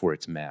star for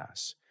its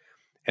mass.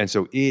 And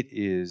so it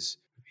is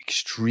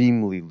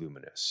extremely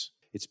luminous.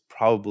 It's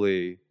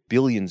probably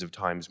billions of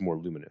times more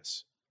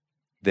luminous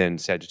than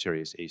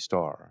Sagittarius A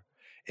star.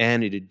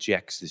 And it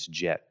ejects this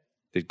jet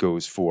that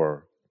goes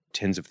for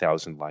tens of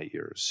thousand light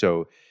years.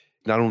 So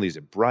not only is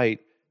it bright,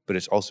 but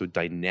it's also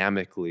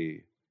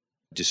dynamically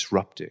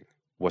disrupting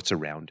what's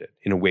around it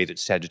in a way that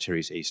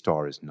Sagittarius A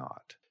star is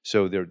not.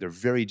 So they're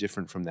very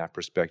different from that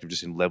perspective,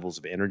 just in levels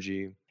of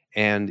energy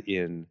and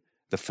in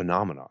the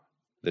phenomena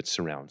that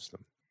surrounds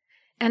them.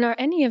 And are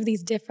any of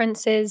these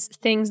differences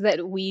things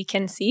that we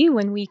can see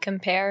when we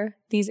compare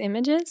these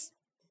images?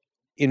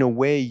 In a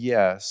way,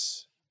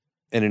 yes,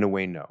 and in a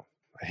way, no.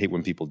 I hate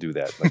when people do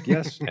that, like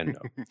yes and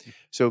no.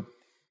 So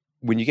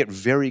when you get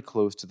very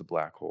close to the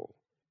black hole,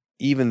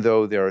 even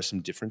though there are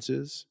some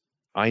differences,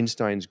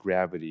 Einstein's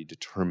gravity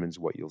determines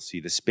what you'll see.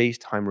 The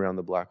space-time around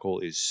the black hole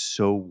is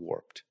so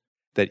warped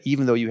that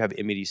even though you have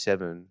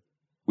M87,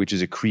 which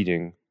is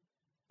accreting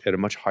at a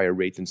much higher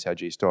rate than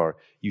Sag A star,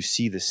 you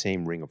see the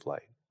same ring of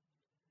light.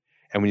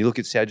 And when you look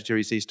at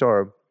Sagittarius A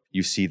star,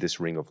 you see this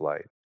ring of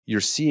light. You're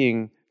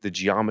seeing the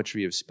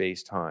geometry of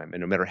space-time,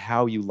 and no matter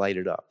how you light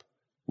it up,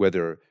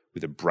 whether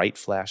with a bright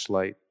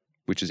flashlight,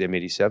 which is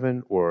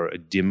M87, or a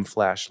dim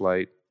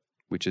flashlight,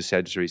 which is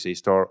Sagittarius A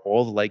star,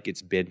 all the light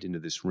gets bent into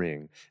this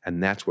ring,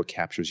 and that's what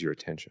captures your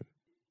attention.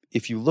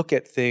 If you look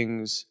at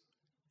things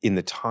in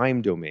the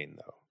time domain,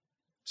 though,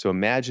 so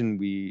imagine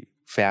we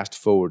fast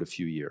forward a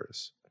few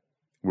years.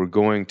 We're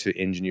going to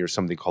engineer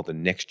something called the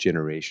next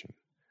generation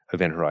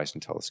Event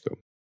Horizon Telescope.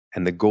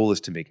 And the goal is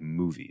to make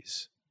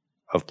movies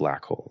of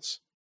black holes,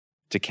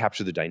 to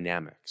capture the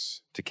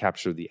dynamics, to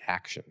capture the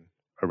action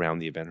around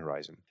the event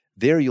horizon.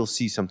 There you'll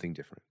see something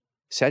different.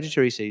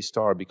 Sagittarius A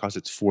star, because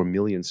it's 4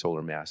 million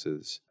solar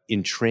masses,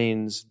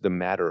 entrains the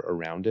matter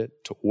around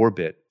it to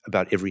orbit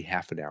about every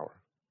half an hour.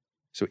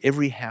 So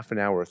every half an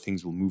hour,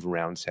 things will move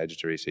around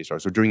Sagittarius A star.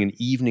 So during an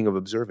evening of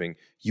observing,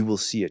 you will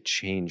see it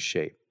change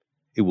shape.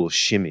 It will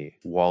shimmy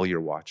while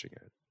you're watching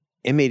it.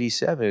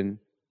 M87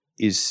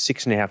 is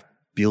 6.5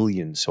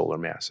 billion solar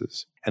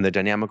masses, and the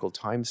dynamical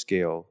time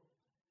scale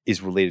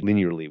is related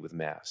linearly with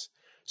mass.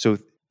 So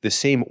the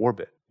same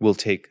orbit will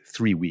take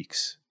 3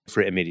 weeks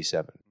for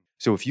M87.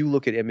 So if you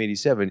look at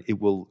M87, it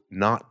will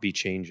not be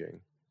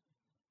changing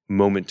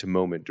moment to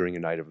moment during a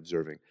night of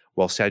observing,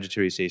 while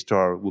Sagittarius A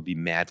star will be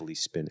madly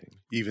spinning.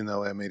 Even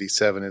though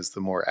M87 is the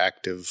more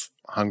active,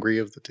 hungry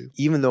of the two?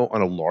 Even though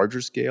on a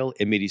larger scale,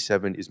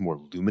 M87 is more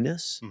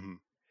luminous,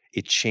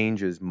 it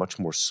changes much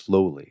more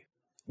slowly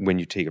when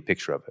you take a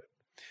picture of it.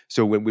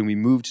 So when we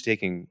move to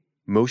taking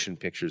motion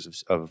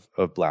pictures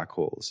of black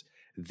holes,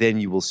 then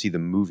you will see the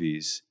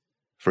movies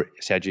for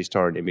Sag A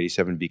star and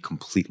M87 be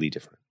completely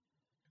different.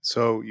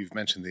 So you've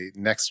mentioned the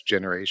next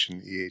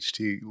generation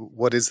EHT.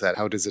 What is that?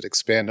 How does it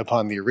expand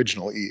upon the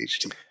original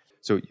EHT?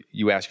 So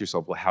you ask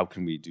yourself, well, how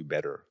can we do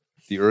better?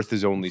 The Earth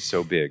is only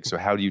so big, so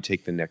how do you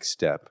take the next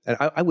step? And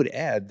I would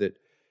add that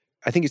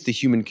I think it's the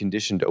human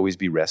condition to always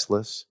be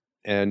restless.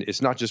 And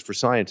it's not just for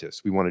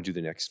scientists, we want to do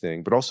the next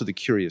thing, but also the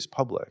curious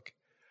public.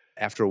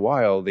 After a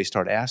while, they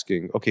start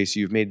asking, okay, so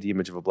you've made the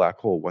image of a black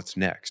hole, what's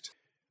next?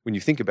 When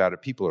you think about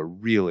it, people are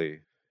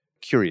really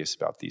curious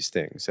about these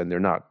things, and they're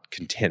not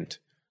content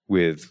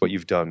with what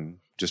you've done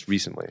just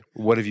recently.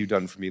 What have you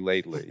done for me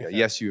lately?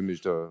 Yes, you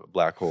imaged a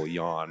black hole,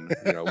 yawn.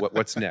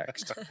 What's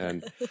next?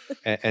 And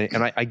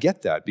I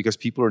get that because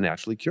people are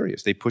naturally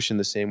curious. They push in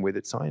the same way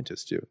that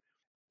scientists do.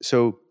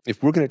 So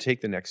if we're going to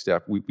take the next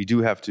step, we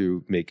do have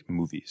to make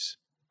movies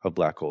of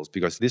black holes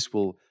because this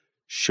will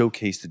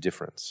showcase the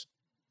difference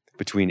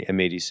between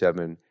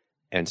M87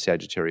 and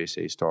Sagittarius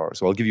A star.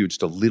 So I'll give you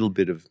just a little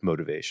bit of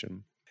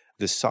motivation.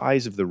 The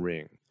size of the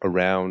ring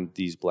around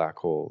these black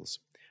holes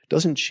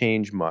doesn't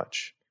change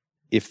much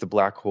if the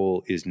black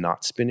hole is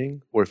not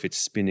spinning or if it's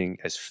spinning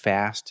as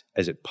fast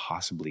as it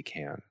possibly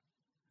can.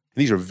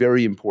 These are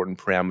very important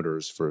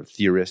parameters for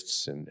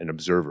theorists and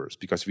observers,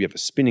 because if you have a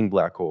spinning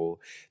black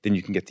hole, then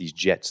you can get these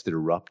jets that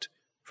erupt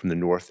from the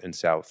north and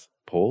south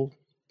pole,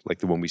 like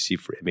the one we see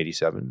for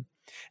M87. And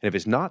if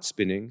it's not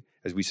spinning,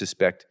 as we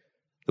suspect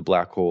the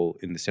black hole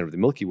in the center of the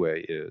Milky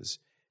Way is,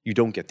 you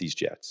don't get these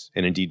jets.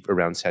 And indeed,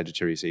 around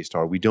Sagittarius A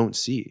star, we don't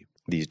see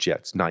these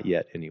jets, not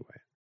yet anyway.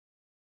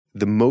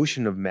 The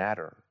motion of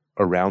matter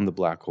around the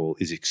black hole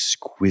is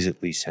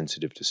exquisitely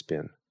sensitive to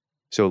spin.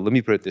 So let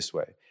me put it this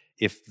way.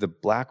 If the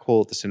black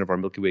hole at the center of our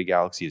Milky Way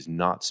galaxy is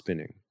not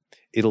spinning,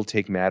 it'll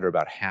take matter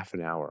about half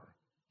an hour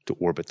to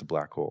orbit the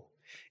black hole.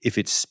 If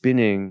it's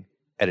spinning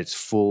at its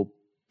full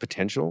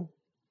potential,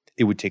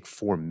 it would take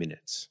 4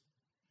 minutes.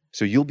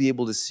 So you'll be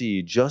able to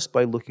see, just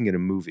by looking at a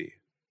movie,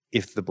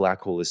 if the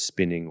black hole is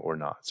spinning or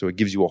not. So it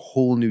gives you a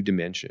whole new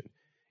dimension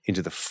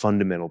into the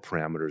fundamental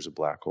parameters of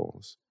black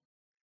holes.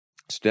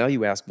 So now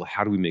you ask, well,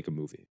 how do we make a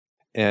movie?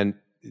 And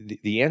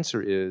the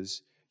answer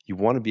is, you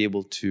want to be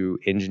able to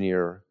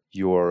engineer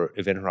your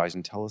Event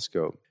Horizon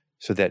Telescope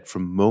so that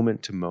from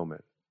moment to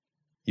moment,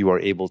 you are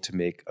able to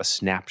make a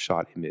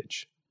snapshot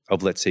image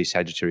of, let's say,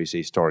 Sagittarius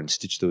A star and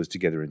stitch those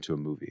together into a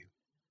movie.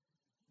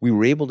 We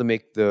were able to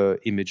make the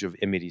image of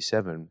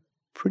M87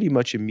 pretty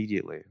much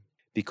immediately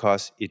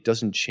because it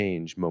doesn't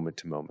change moment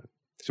to moment.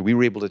 So we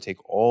were able to take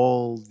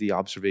all the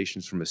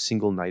observations from a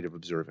single night of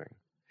observing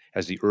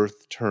as the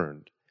Earth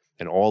turned,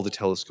 and all the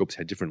telescopes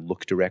had different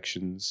look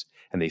directions,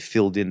 and they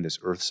filled in this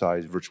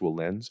Earth-sized virtual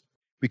lens.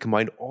 We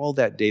combined all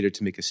that data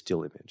to make a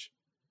still image.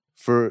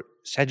 For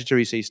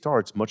Sagittarius A star,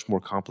 it's much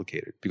more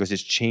complicated because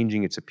it's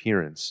changing its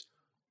appearance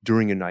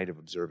during a night of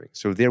observing.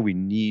 So there we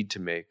need to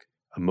make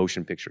a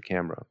motion picture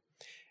camera.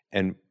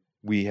 And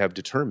we have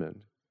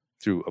determined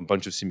through a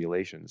bunch of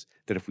simulations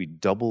that if we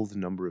double the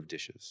number of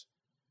dishes,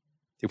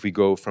 if we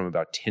go from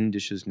about 10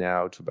 dishes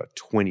now to about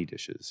 20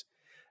 dishes,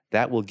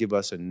 that will give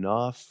us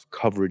enough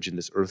coverage in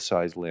this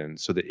Earth-sized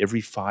lens so that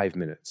every 5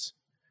 minutes,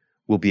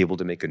 we'll be able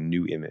to make a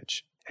new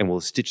image. And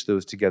we'll stitch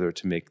those together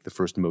to make the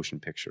first motion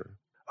picture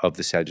of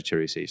the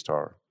Sagittarius A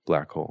star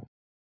black hole.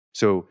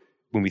 So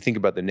when we think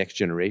about the next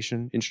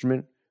generation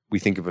instrument, we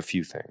think of a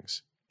few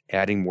things.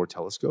 Adding more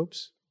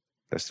telescopes,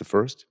 that's the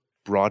first.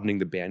 Broadening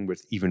the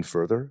bandwidth even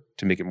further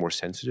to make it more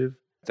sensitive,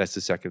 that's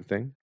the second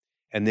thing.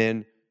 And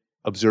then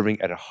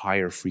observing at a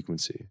higher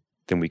frequency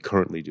than we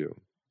currently do.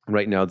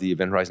 Right now, the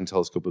Event Horizon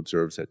Telescope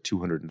observes at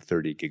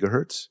 230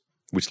 gigahertz,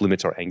 which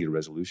limits our angular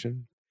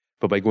resolution.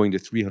 But by going to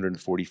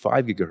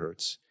 345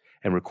 gigahertz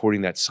and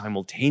recording that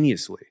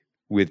simultaneously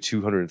with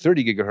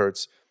 230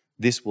 gigahertz,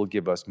 this will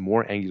give us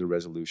more angular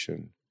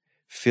resolution,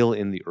 fill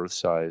in the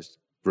Earth-sized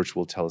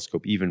virtual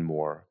telescope even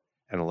more,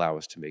 and allow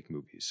us to make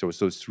movies. So it's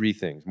those three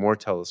things: more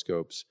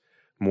telescopes,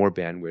 more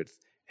bandwidth,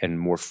 and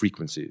more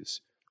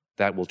frequencies.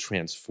 That will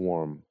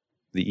transform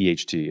the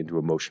EHT into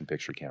a motion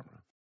picture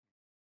camera.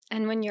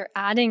 And when you're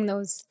adding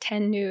those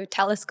 10 new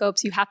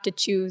telescopes, you have to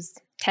choose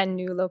 10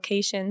 new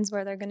locations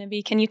where they're going to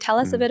be. Can you tell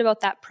us a bit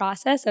about that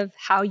process of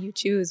how you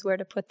choose where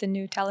to put the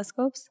new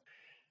telescopes?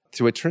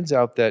 So it turns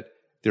out that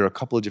there are a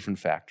couple of different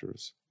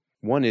factors.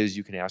 One is,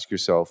 you can ask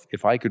yourself,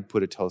 if I could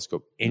put a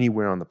telescope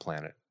anywhere on the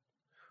planet,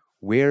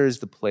 where is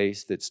the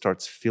place that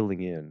starts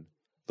filling in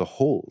the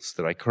holes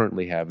that I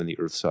currently have in the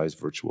Earth-sized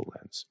virtual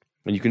lens?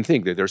 And you can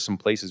think that there's some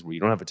places where you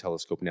don't have a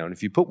telescope now, and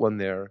if you put one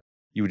there,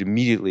 you would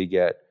immediately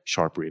get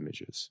sharper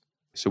images.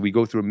 So we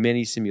go through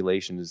many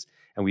simulations,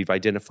 and we've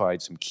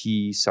identified some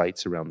key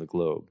sites around the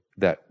globe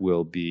that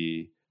will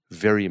be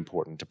very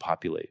important to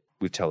populate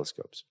with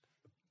telescopes.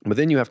 But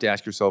then you have to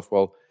ask yourself,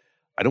 well,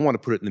 I don't want to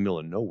put it in the middle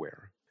of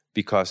nowhere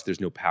because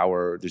there's no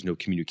power, there's no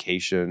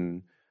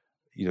communication,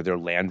 there are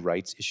land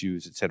rights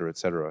issues, et cetera, et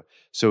cetera.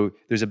 So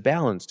there's a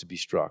balance to be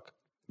struck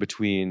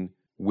between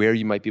where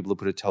you might be able to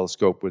put a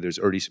telescope where there's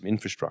already some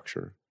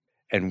infrastructure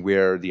and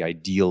where the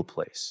ideal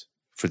place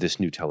for this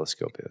new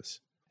telescope is.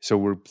 So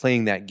we're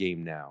playing that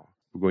game now.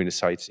 We're going to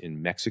sites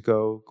in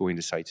Mexico, going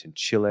to sites in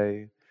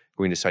Chile,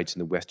 going to sites in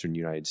the Western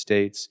United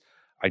States.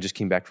 I just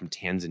came back from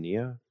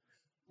Tanzania,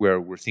 where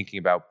we're thinking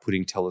about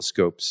putting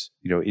telescopes,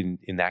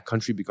 in that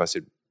country because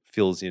it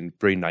fills in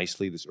very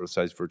nicely this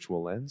Earth-sized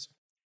virtual lens.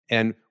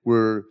 And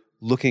we're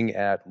looking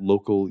at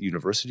local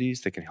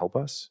universities that can help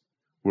us.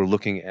 We're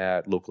looking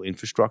at local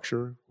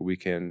infrastructure where we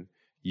can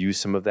use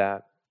some of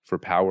that for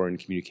power and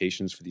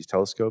communications for these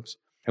telescopes.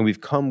 And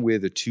we've come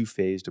with a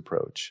two-phased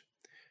approach.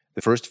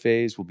 The first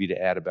phase will be to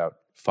add about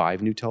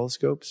 5 new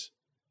telescopes,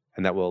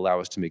 and that will allow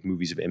us to make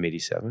movies of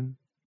M87.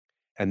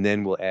 And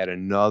then we'll add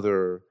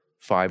another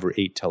 5 or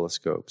 8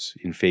 telescopes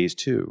in phase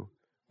 2,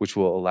 which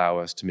will allow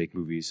us to make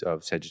movies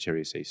of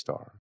Sagittarius A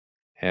star.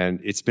 And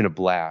it's been a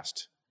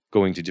blast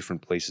going to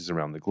different places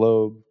around the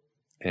globe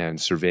and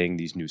surveying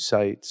these new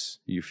sites.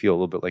 You feel a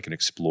little bit like an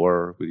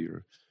explorer with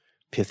your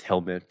pith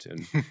helmet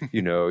and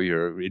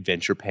your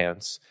adventure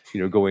pants,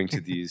 going to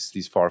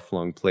these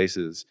far-flung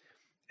places.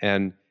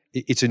 And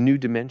it's a new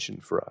dimension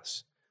for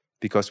us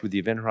because with the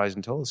Event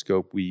Horizon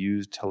Telescope, we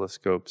used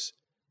telescopes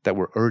that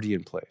were already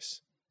in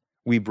place.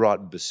 We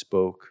brought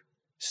bespoke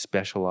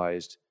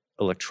specialized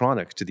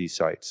electronics to these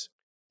sites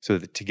so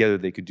that together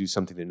they could do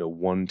something that no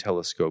one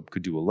telescope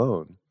could do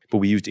alone. But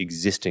we used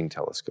existing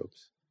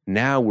telescopes.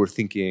 Now we're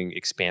thinking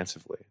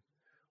expansively.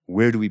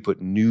 Where do we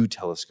put new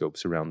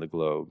telescopes around the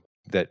globe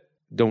that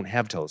don't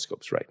have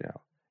telescopes right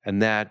now?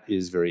 And that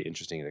is very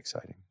interesting and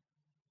exciting.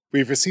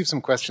 We've received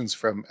some questions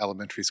from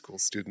elementary school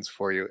students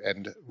for you,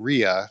 and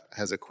Ria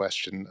has a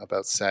question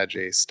about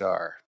Sagittarius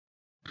star.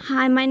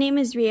 Hi, my name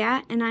is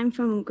Ria, and I'm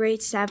from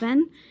grade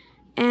 7.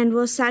 And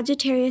will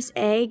Sagittarius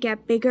A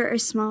get bigger or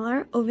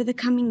smaller over the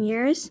coming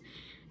years?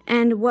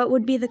 And what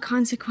would be the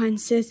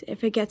consequences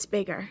if it gets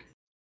bigger?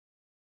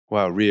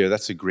 Wow, Ria,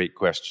 that's a great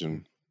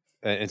question.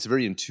 And it's a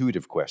very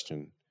intuitive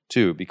question,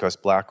 too, because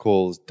black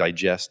holes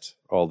digest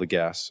all the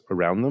gas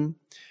around them,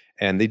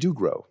 and they do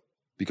grow,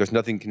 because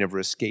nothing can ever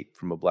escape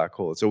from a black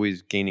hole. It's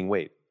always gaining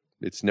weight.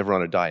 It's never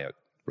on a diet,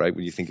 right,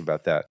 when you think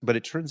about that. But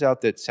it turns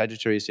out that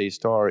Sagittarius A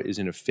star is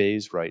in a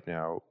phase right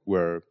now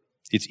where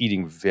it's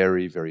eating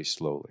very, very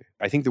slowly.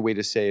 I think the way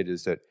to say it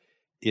is that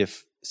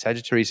if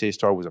Sagittarius A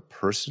star was a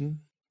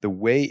person, the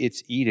way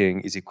it's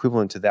eating is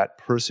equivalent to that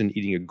person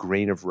eating a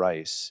grain of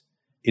rice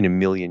in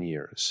 1,000,000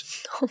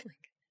 years. Oh my God.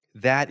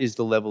 That is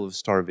the level of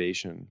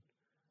starvation.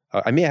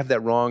 I may have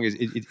that wrong.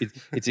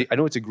 I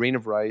know it's a grain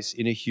of rice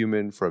in a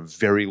human for a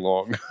very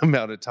long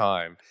amount of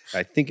time.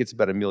 I think it's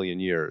about 1,000,000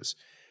 years.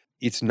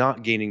 It's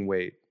not gaining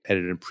weight at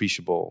an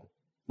appreciable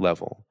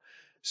level.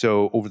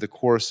 So over the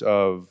course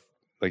of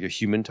like a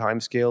human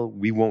time scale,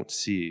 we won't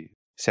see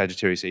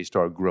Sagittarius A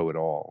star grow at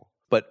all.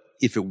 But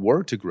if it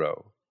were to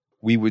grow,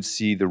 we would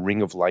see the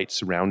ring of light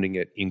surrounding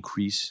it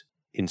increase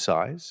in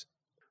size.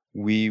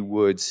 We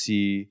would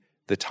see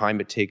the time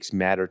it takes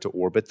matter to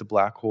orbit the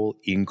black hole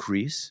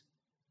increase.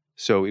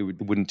 So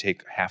it wouldn't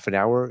take half an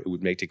hour. It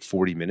would take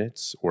 40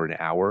 minutes or an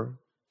hour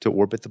to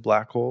orbit the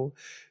black hole.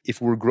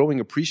 If we're growing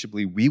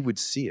appreciably, we would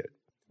see it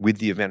with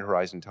the Event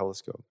Horizon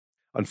Telescope.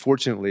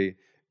 Unfortunately,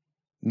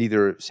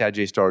 neither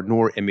Sagittarius star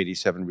nor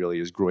M87 really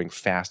is growing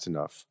fast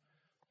enough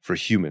for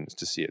humans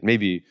to see it.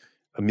 Maybe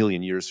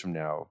 1,000,000 years from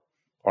now,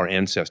 our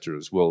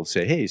ancestors will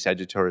say, hey,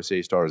 Sagittarius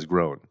A star has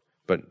grown,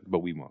 but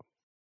we won't.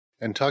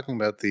 And talking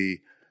about the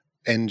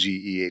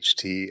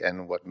NGEHT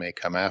and what may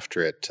come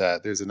after it,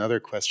 there's another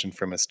question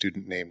from a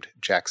student named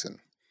Jackson.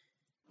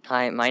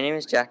 Hi, my name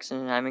is Jackson,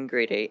 and I'm in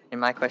grade 8, and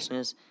my question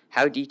is,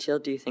 how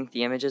detailed do you think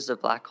the images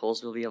of black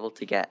holes will be able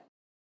to get?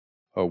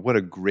 Oh, what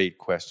a great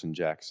question,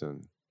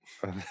 Jackson.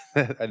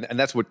 and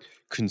that's what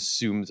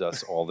consumes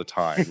us all the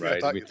time, right? I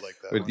thought you'd like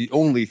that one. The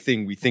only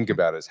thing we think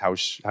about is how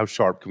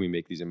sharp can we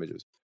make these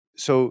images.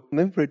 So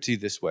let me put it to you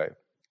this way.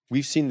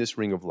 We've seen this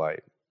ring of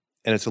light,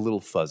 and it's a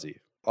little fuzzy.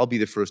 I'll be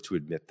the first to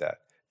admit that.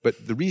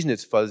 But the reason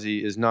it's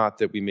fuzzy is not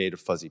that we made a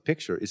fuzzy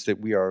picture. It's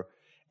that we are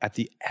at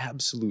the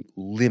absolute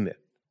limit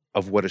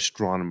of what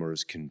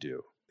astronomers can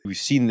do. We've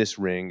seen this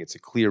ring. It's a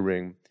clear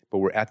ring, but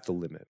we're at the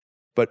limit.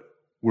 But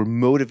we're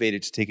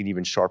motivated to take an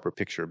even sharper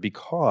picture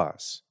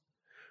because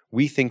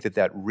we think that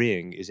that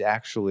ring is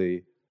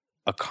actually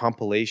a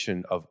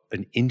compilation of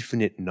an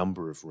infinite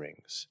number of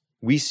rings.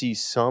 We see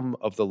some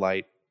of the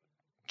light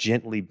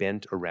gently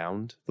bent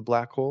around the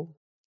black hole.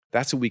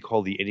 That's what we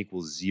call the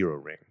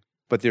n=0 ring.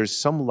 But there's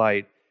some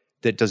light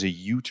that does a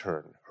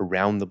U-turn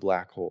around the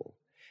black hole.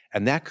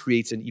 And that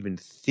creates an even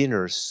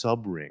thinner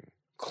subring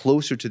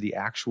closer to the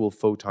actual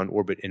photon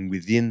orbit and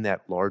within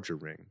that larger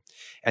ring.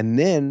 And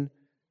then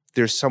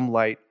there's some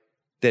light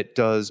that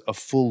does a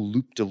full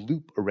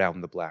loop-to-loop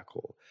around the black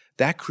hole.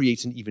 That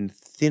creates an even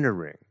thinner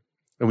ring.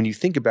 And when you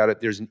think about it,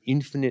 there's an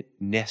infinite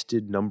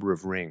nested number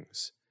of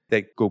rings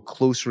that go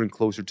closer and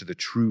closer to the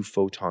true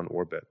photon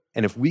orbit.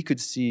 And if we could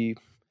see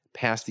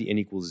past the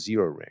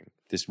n=0 ring,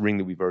 this ring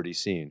that we've already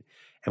seen,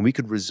 and we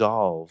could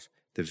resolve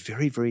the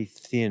very, very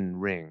thin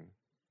ring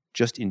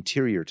just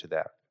interior to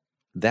that,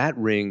 that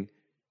ring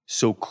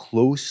so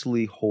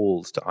closely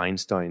holds to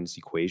Einstein's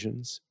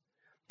equations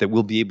that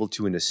we'll be able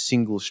to, in a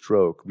single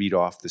stroke, read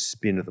off the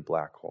spin of the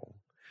black hole,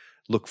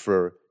 look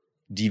for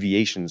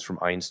deviations from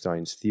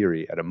Einstein's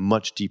theory at a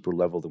much deeper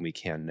level than we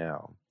can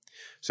now.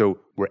 So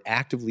we're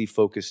actively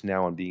focused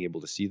now on being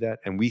able to see that,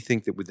 and we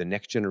think that with the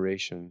next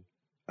generation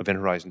Event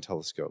Horizon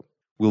Telescope,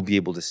 we'll be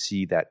able to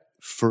see that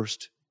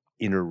first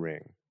inner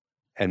ring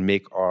and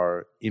make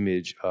our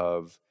image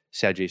of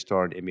Sagittarius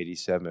star and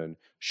M87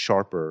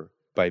 sharper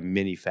by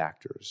many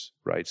factors,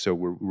 right? So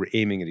we're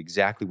aiming at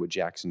exactly what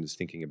Jackson is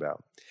thinking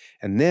about.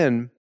 And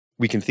then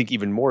we can think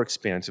even more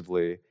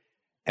expansively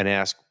and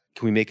ask,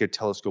 can we make a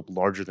telescope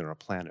larger than our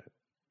planet?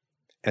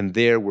 And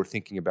there we're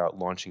thinking about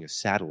launching a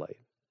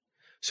satellite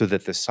so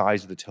that the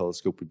size of the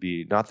telescope would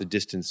be not the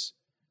distance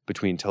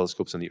between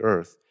telescopes on the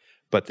Earth,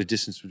 but the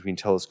distance between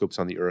telescopes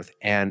on the Earth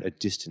and a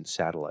distant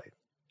satellite.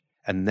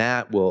 And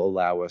that will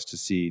allow us to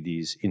see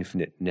these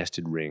infinite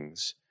nested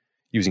rings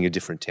using a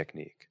different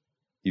technique,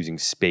 using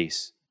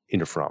space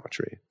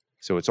interferometry.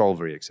 So it's all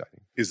very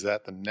exciting. Is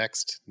that the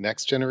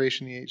next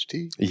generation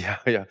EHT?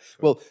 Yeah.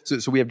 Well,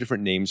 so we have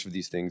different names for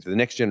these things. The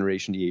next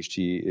generation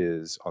EHT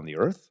is on the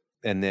Earth.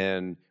 And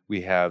then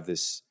we have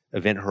this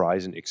Event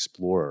Horizon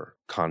Explorer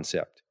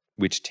concept,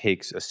 which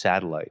takes a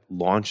satellite,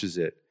 launches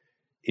it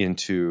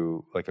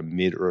into like a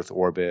mid-Earth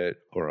orbit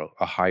or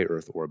a high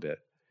Earth orbit.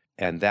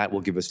 And that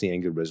will give us the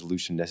angular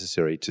resolution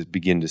necessary to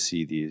begin to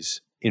see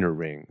these inner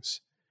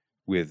rings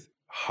with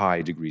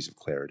high degrees of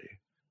clarity.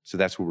 So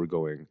that's where we're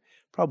going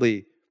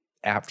probably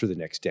after the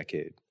next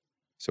decade.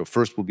 So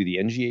first will be the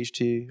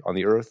NGHT on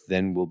the Earth,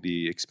 then we'll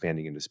be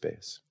expanding into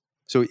space.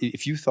 So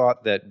if you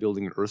thought that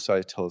building an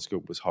Earth-sized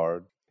telescope was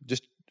hard,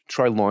 just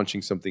try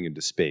launching something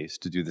into space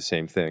to do the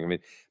same thing. I mean,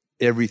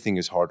 everything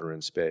is harder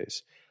in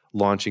space.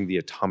 Launching the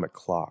atomic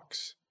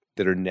clocks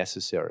that are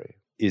necessary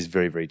is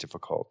very, very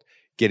difficult.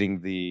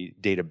 Getting the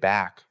data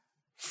back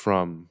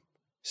from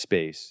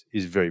space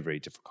is very, very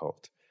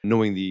difficult.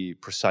 Knowing the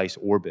precise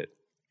orbit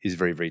is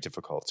very, very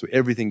difficult. So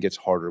everything gets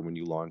harder when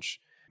you launch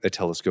a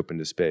telescope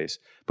into space.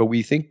 But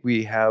we think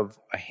we have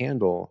a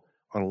handle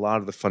on a lot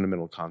of the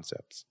fundamental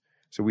concepts.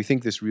 So we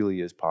think this really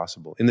is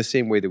possible, in the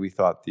same way that we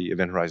thought the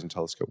Event Horizon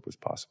Telescope was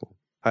possible.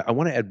 I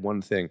want to add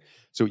one thing.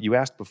 So you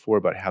asked before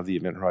about how the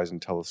Event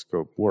Horizon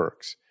Telescope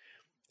works.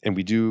 And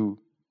we do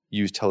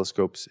use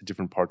telescopes at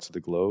different parts of the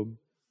globe.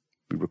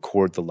 We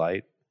record the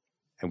light,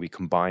 and we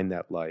combine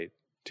that light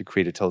to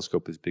create a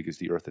telescope as big as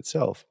the Earth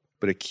itself.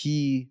 But a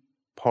key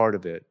part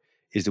of it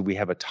is that we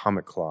have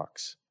atomic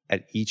clocks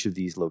at each of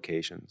these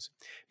locations.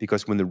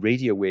 Because when the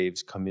radio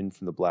waves come in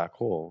from the black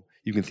hole,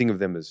 you can think of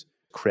them as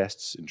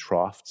crests and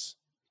troughs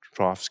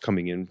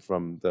coming in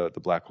from the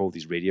black hole,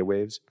 these radio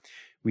waves.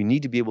 We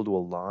need to be able to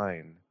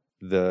align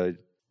the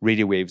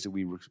radio waves that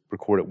we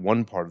record at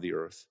one part of the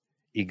Earth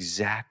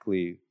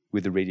exactly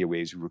with the radio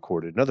waves we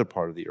record at another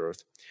part of the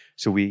Earth.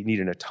 So we need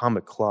an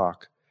atomic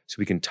clock so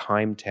we can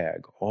time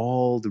tag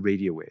all the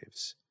radio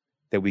waves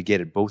that we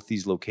get at both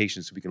these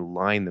locations so we can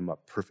line them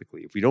up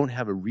perfectly. If we don't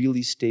have a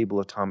really stable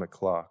atomic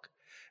clock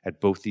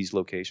at both these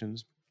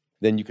locations,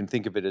 then you can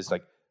think of it as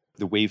like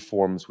the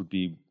waveforms would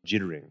be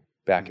jittering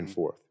back and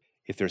forth.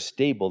 If they're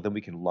stable, then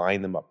we can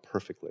line them up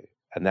perfectly.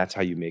 And that's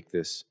how you make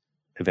this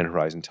Event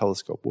Horizon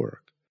Telescope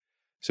work.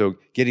 So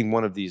getting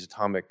one of these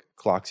atomic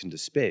clocks into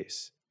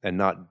space and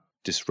not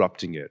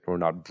disrupting it or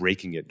not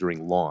breaking it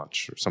during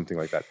launch or something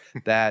like that,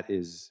 that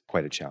is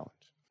quite a challenge.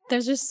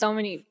 There's just so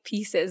many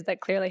pieces that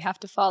clearly have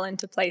to fall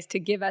into place to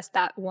give us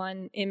that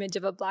one image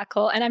of a black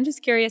hole. And I'm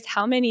just curious,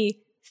 how many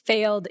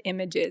failed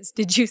images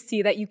did you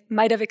see that you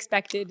might have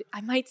expected? I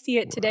might see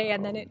it today,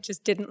 and then it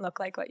just didn't look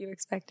like what you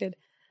expected.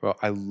 Well,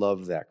 I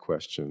love that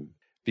question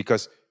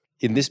because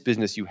in this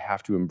business, you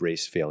have to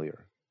embrace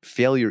failure.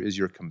 Failure is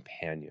your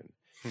companion.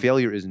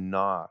 Failure is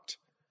not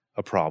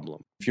a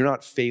problem. If you're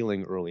not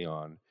failing early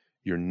on,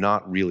 you're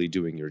not really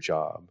doing your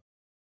job.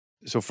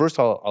 So first,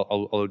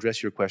 I'll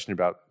address your question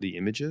about the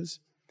images.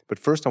 But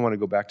first, I want to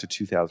go back to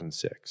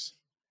 2006.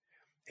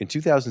 In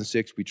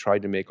 2006, we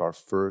tried to make our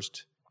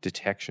first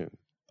detection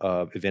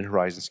of event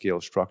horizon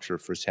scale structure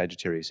for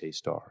Sagittarius A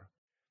star.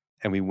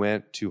 And we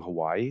went to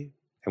Hawaii,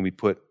 and we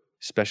put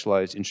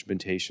specialized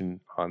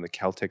instrumentation on the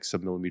Caltech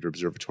Submillimeter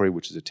Observatory,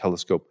 which is a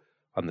telescope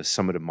on the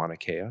summit of Mauna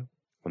Kea,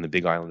 on the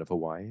Big Island of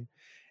Hawaii.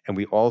 And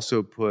we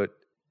also put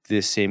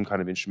this same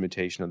kind of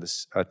instrumentation on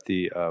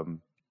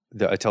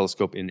a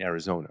telescope in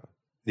Arizona,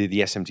 the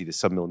SMT, the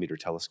submillimeter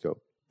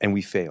telescope. And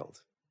we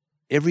failed.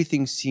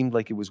 Everything seemed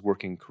like it was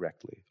working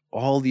correctly.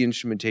 All the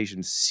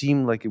instrumentation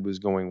seemed like it was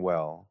going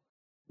well,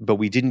 but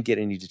we didn't get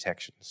any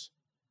detections.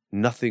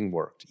 Nothing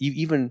worked.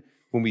 Even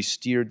when we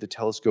steered the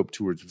telescope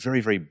towards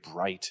very, very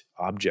bright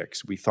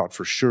objects we thought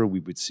for sure we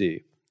would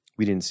see,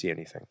 we didn't see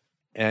anything.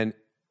 And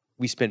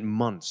we spent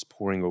months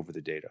poring over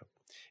the data.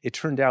 It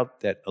turned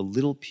out that a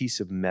little piece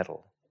of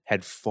metal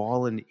had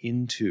fallen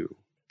into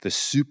the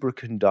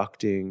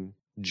superconducting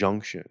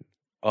junction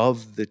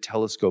of the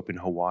telescope in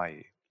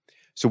Hawaii.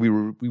 So we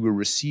were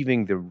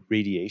receiving the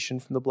radiation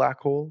from the black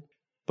hole,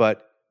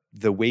 but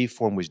the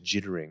waveform was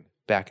jittering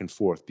back and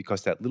forth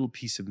because that little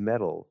piece of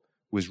metal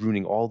was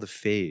ruining all the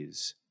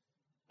phase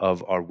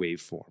of our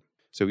waveform.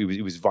 So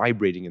it was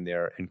vibrating in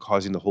there and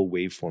causing the whole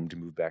waveform to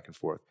move back and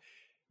forth.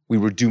 We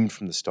were doomed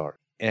from the start.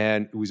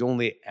 And it was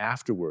only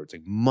afterwards,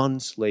 like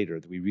months later,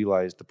 that we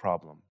realized the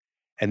problem.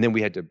 And then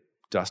we had to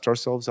dust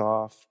ourselves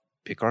off,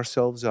 pick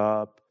ourselves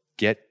up,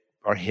 get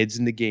our heads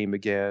in the game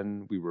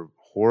again. We were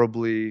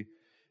horribly,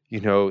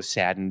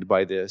 saddened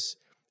by this.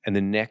 And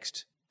the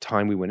next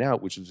time we went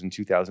out, which was in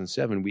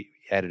 2007, we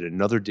added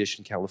another dish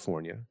in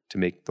California to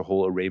make the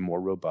whole array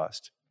more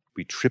robust.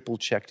 We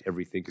triple-checked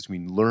everything because we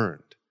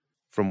learned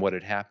from what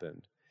had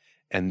happened.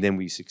 And then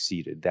we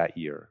succeeded that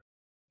year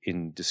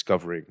in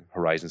discovering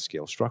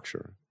horizon-scale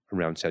structure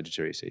around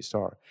Sagittarius A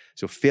star.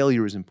 So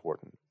failure is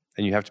important,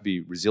 and you have to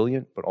be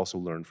resilient, but also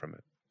learn from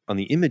it. On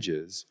the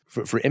images,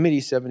 for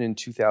M87 in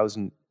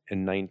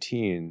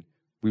 2019,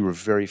 we were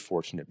very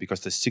fortunate because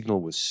the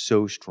signal was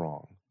so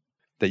strong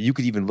that you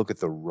could even look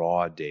at the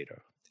raw data,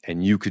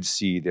 and you could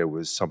see there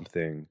was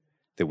something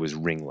that was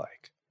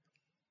ring-like.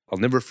 I'll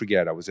never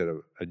forget, I was at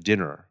a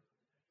dinner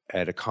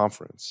at a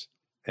conference,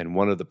 and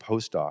one of the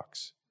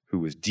postdocs who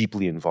was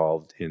deeply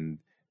involved in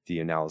the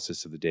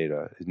analysis of the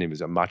data, his name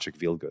is Maciek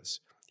Vilgas.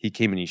 He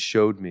came and he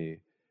showed me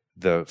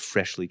the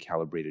freshly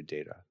calibrated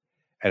data.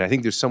 And I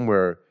think there's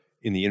somewhere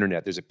in the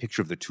internet, there's a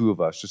picture of the two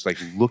of us just like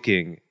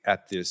looking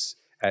at this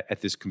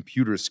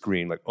computer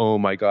screen, like, oh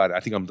my God, I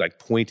think I'm like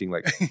pointing,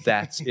 like,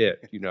 that's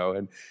it, you know,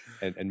 and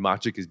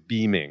Maciek is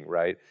beaming,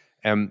 right?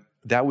 And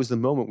that was the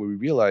moment where we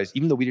realized,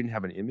 even though we didn't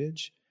have an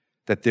image,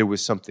 that there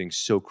was something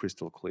so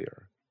crystal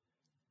clear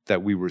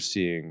that we were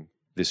seeing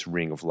this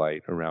ring of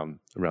light around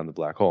the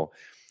black hole.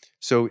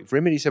 So for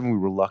M87, we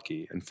were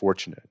lucky and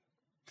fortunate,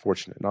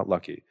 not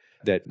lucky,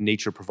 that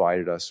nature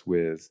provided us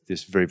with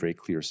this very, very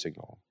clear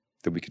signal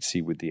that we could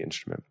see with the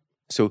instrument.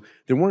 So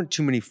there weren't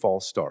too many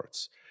false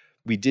starts.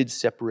 We did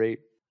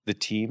separate the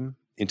team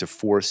into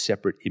 4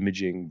 separate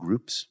imaging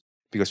groups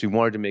because we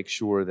wanted to make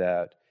sure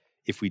that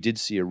if we did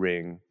see a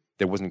ring,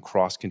 there wasn't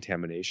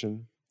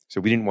cross-contamination.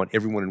 So we didn't want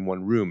everyone in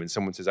one room and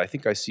someone says, I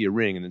think I see a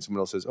ring, and then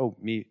someone else says, oh,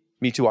 me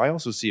too, I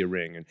also see a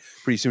ring. And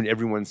pretty soon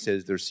everyone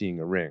says they're seeing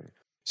a ring.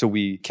 So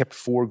we kept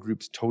 4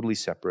 groups totally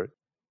separate.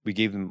 We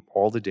gave them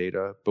all the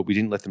data, but we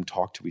didn't let them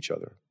talk to each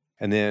other.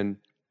 And then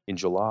in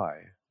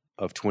July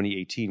of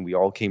 2018, we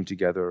all came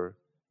together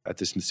at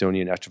the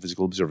Smithsonian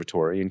Astrophysical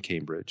Observatory in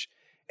Cambridge,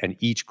 and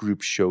each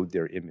group showed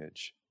their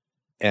image.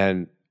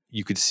 And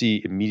you could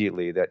see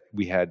immediately that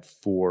we had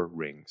 4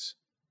 rings.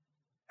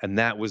 And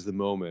that was the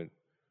moment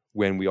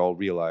when we all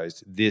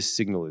realized this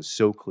signal is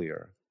so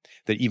clear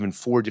that even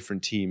 4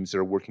 different teams that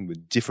are working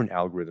with different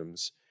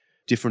algorithms,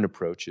 different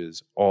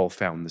approaches, all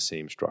found the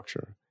same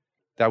structure.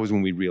 That was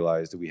when we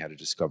realized that we had a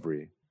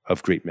discovery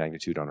of great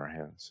magnitude on our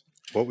hands.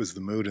 What was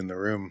the mood in the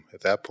room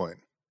at that point?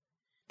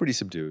 Pretty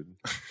subdued.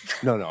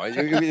 No.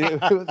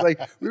 It was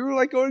like we were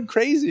like going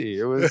crazy.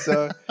 It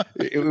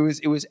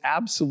was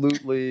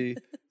absolutely,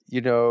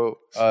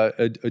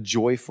 a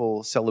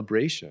joyful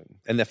celebration,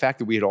 and the fact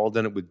that we had all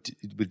done it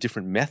with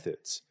different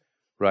methods,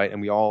 right?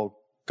 And we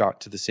all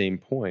got to the same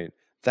point.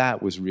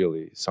 That was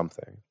really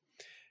something.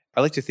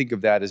 I like to think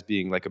of that as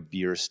being like a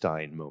beer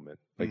stein moment.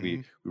 Like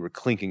we were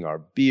clinking our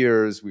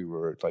beers, we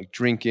were like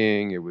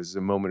drinking. It was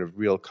a moment of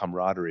real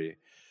camaraderie.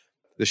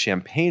 The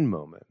champagne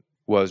moment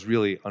was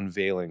really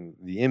unveiling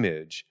the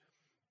image.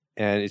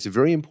 And it's a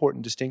very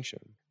important distinction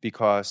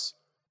because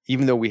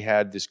even though we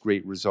had this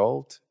great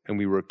result and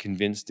we were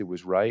convinced it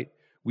was right,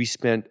 we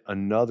spent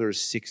another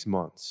 6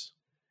 months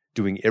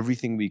doing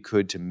everything we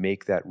could to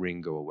make that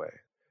ring go away.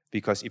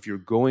 Because if you're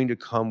going to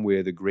come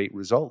with a great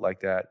result like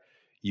that,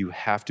 you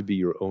have to be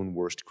your own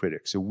worst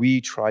critic. So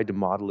we tried to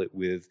model it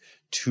with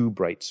 2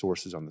 bright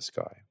sources on the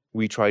sky.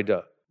 We tried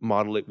to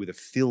model it with a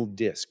filled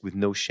disk with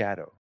no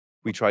shadow.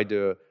 We tried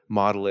to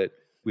model it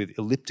with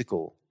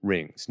elliptical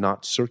rings,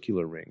 not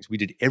circular rings. We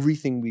did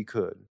everything we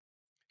could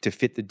to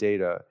fit the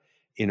data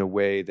in a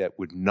way that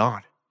would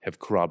not have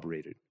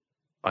corroborated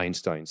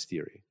Einstein's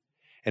theory.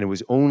 And it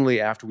was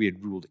only after we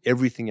had ruled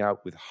everything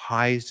out with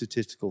high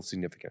statistical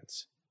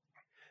significance,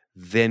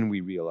 then we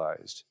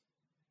realized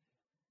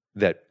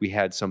that we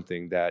had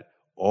something that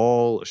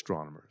all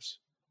astronomers,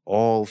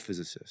 all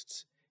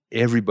physicists,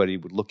 everybody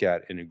would look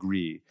at and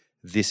agree,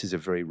 this is a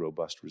very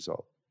robust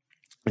result.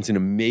 It's an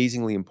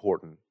amazingly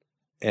important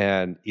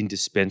and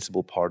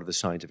indispensable part of the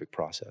scientific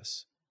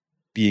process,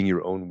 being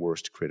your own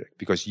worst critic,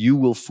 because you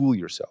will fool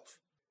yourself.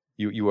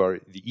 You are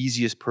the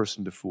easiest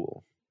person to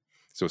fool.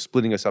 So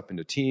splitting us up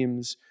into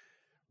teams,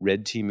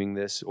 red teaming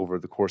this over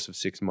the course of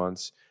 6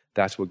 months,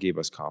 that's what gave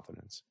us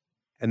confidence.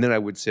 And then I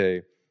would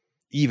say,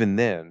 even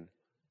then,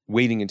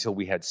 waiting until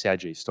we had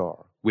Sagittarius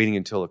star, waiting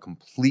until a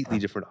completely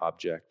different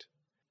object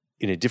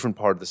in a different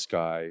part of the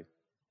sky,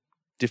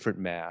 different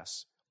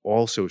mass,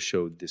 also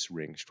showed this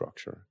ring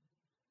structure.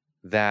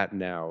 That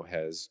now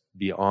has,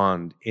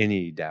 beyond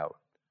any doubt,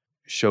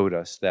 showed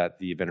us that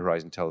the Event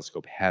Horizon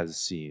Telescope has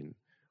seen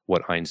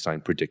what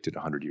Einstein predicted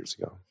 100 years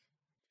ago.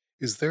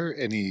 Is there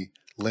any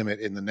limit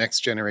in the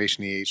next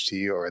generation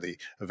EHT or the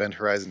Event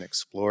Horizon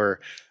Explorer?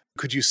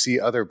 Could you see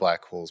other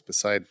black holes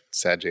beside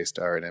Sagittarius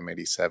star and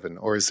M87,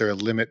 or is there a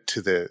limit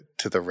to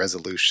the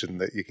resolution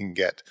that you can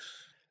get?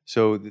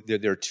 So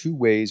there are 2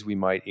 ways we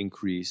might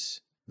increase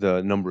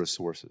the number of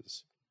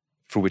sources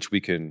for which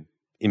we can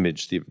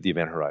image the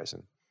event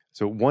horizon.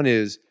 So one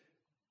is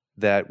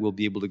that we'll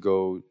be able to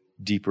go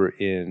deeper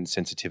in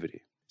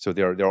sensitivity. So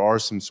there are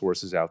some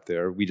sources out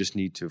there. We just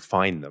need to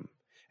find them,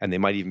 and they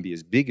might even be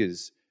as big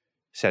as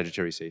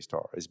Sagittarius A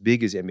star, as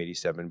big as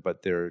M87,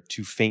 but they're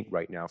too faint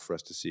right now for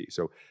us to see.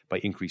 So by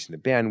increasing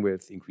the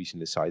bandwidth, increasing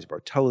the size of our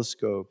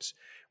telescopes,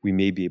 we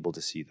may be able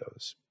to see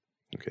those.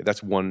 Okay,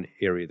 that's one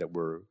area that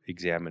we're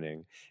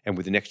examining. And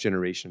with the next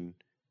generation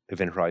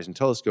Event Horizon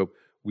Telescope,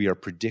 we are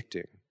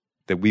predicting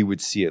that we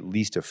would see at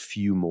least a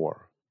few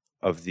more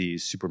of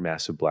these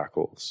supermassive black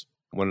holes.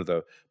 One of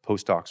the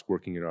postdocs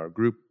working in our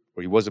group,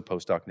 or he was a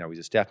postdoc, now he's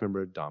a staff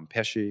member, Dom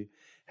Pesci,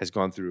 has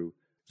gone through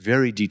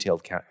very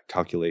detailed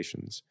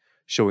calculations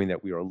showing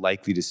that we are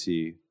likely to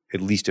see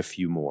at least a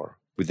few more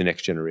with the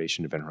next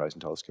generation Event Horizon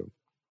Telescope.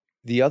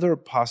 The other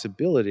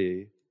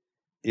possibility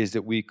is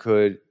that we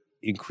could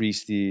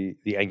increase the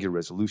angular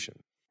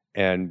resolution.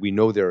 And we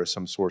know there are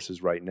some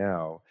sources right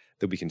now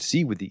that we can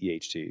see with the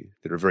EHT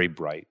that are very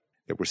bright,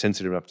 that we're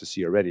sensitive enough to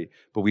see already,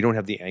 but we don't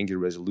have the angular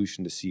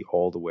resolution to see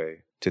all the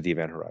way to the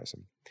event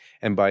horizon.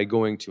 And by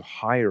going to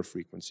higher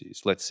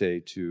frequencies, let's say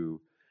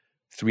to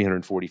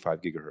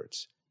 345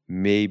 gigahertz,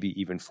 maybe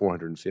even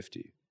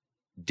 450,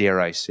 dare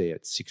I say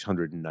it,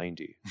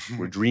 690.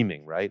 We're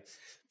dreaming, right?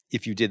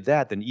 If you did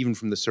that, then even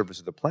from the surface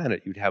of the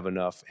planet, you'd have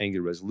enough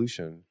angular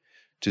resolution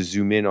to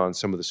zoom in on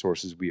some of the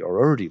sources we are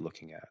already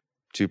looking at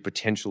to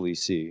potentially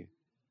see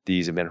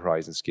these event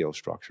horizon scale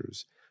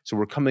structures. So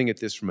we're coming at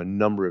this from a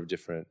number of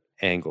different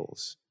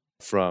angles,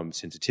 from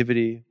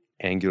sensitivity,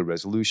 angular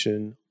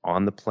resolution,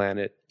 on the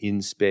planet,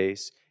 in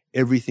space.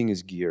 Everything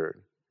is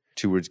geared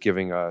towards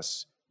giving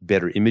us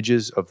better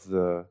images of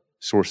the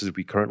sources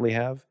we currently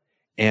have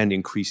and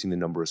increasing the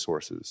number of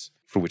sources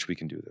for which we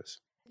can do this.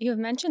 You have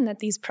mentioned that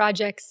these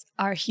projects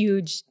are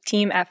huge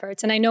team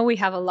efforts, and I know we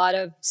have a lot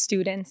of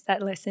students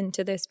that listen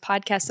to this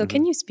podcast. So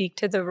can you speak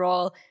to the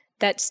role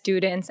that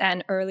students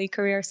and early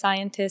career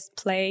scientists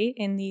play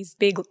in these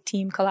big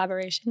team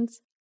collaborations?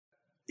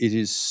 It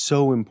is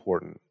so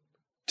important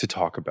to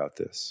talk about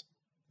this.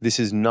 This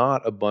is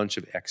not a bunch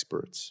of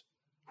experts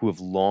who have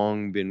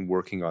long been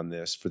working on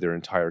this for their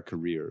entire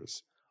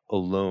careers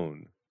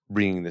alone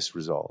bringing this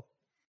result.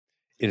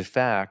 In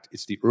fact,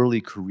 it's the early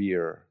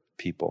career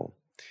people.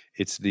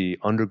 It's the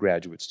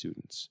undergraduate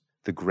students,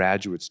 the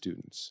graduate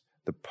students,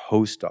 the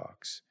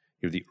postdocs,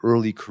 the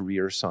early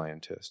career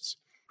scientists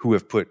who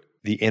have put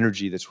the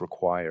energy that's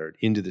required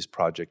into this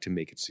project to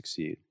make it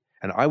succeed.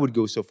 And I would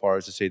go so far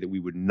as to say that we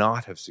would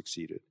not have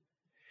succeeded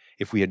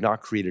if we had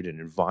not created an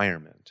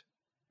environment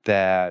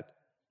that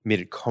made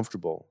it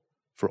comfortable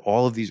for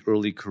all of these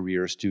early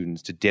career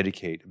students to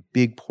dedicate a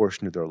big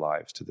portion of their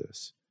lives to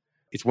this.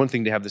 It's one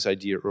thing to have this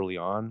idea early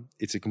on.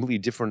 It's a completely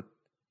different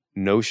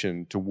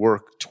notion to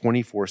work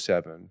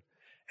 24/7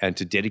 and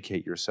to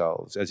dedicate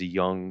yourselves as a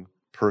young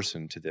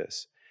person to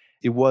this.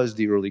 It was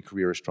the early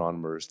career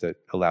astronomers that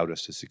allowed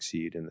us to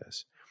succeed in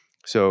this.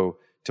 So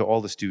to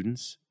all the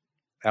students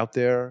out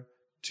there,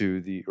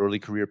 to the early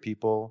career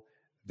people,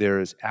 there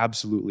is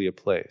absolutely a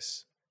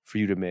place for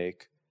you to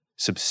make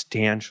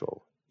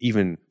substantial,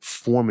 even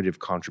formative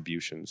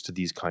contributions to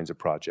these kinds of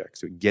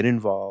projects. So get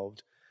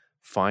involved,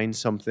 find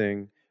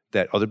something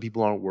that other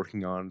people aren't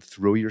working on,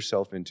 throw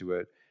yourself into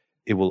it.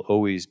 It will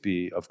always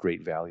be of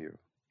great value.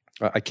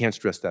 I can't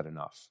stress that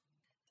enough.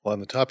 Well, on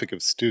the topic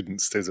of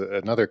students, there's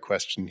another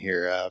question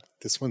here.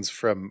 This one's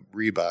from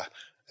Reba,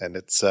 and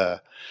it's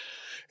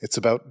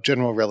about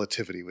general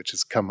relativity, which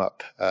has come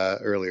up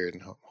earlier,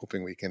 and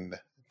hoping we can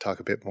talk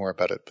a bit more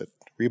about it. But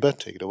Reba,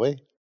 take it away.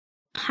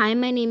 Hi,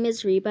 my name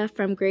is Reba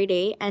from grade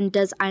 8, and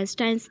does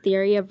Einstein's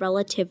theory of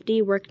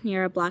relativity work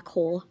near a black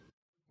hole?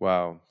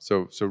 Wow.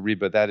 So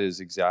Reba, that is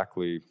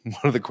exactly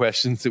one of the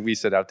questions that we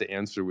set out to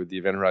answer with the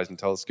Event Horizon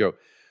Telescope.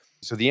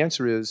 So the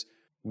answer is,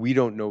 we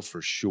don't know for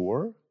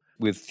sure.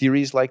 With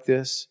theories like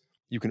this,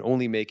 you can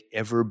only make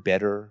ever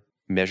better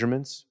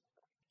measurements.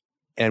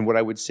 And what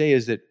I would say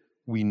is that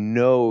we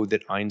know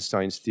that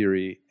Einstein's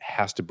theory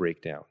has to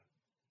break down.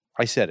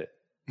 I said it,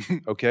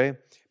 okay?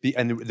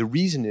 And the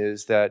reason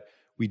is that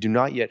we do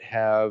not yet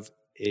have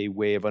a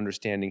way of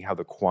understanding how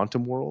the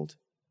quantum world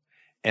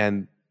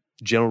and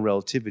general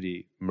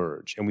relativity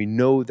merge. And we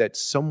know that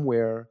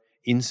somewhere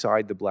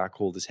inside the black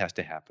hole this has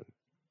to happen.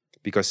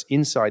 Because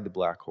inside the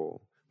black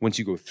hole, once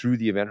you go through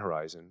the event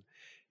horizon,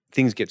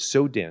 things get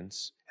so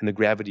dense and the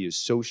gravity is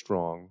so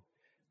strong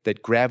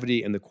that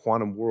gravity and the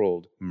quantum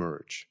world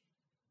merge.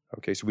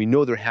 Okay, so we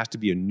know there has to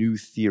be a new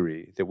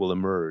theory that will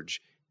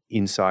emerge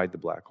inside the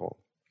black hole.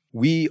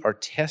 We are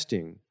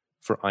testing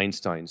for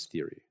Einstein's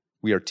theory.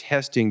 We are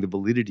testing the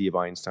validity of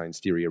Einstein's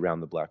theory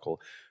around the black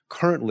hole.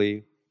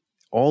 Currently,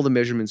 all the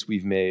measurements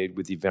we've made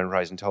with the Event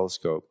Horizon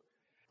Telescope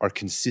are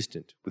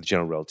consistent with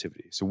general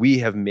relativity. So we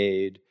have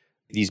made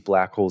these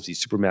black holes,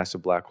 these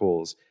supermassive black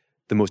holes,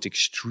 the most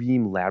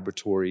extreme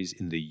laboratories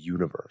in the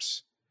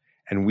universe.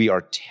 And we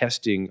are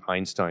testing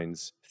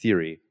Einstein's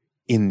theory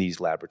in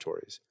these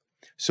laboratories.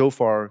 So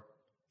far,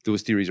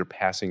 those theories are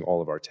passing all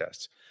of our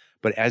tests.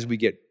 But as we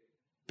get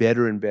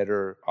better and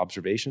better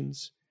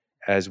observations,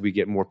 as we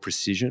get more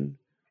precision,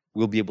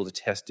 we'll be able to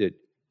test it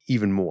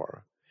even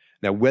more.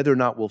 Now, whether or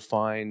not we'll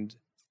find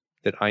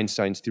that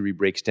Einstein's theory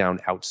breaks down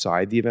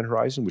outside the event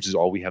horizon, which is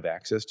all we have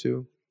access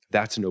to,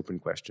 that's an open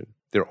question.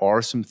 There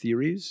are some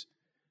theories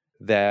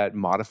that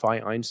modify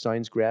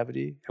Einstein's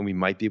gravity, and we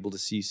might be able to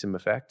see some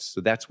effects.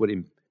 So that's what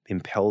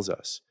impels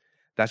us.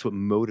 That's what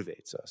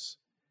motivates us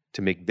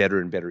to make better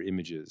and better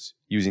images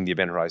using the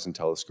Event Horizon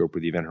Telescope or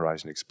the Event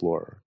Horizon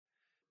Explorer.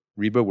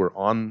 Reba, we're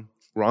on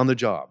the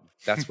job.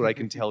 That's what I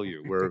can tell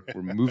you. We're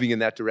moving in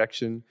that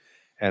direction,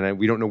 and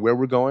we don't know where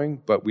we're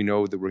going, but we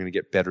know that we're going to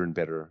get better and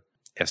better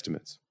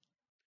estimates.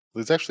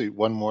 There's actually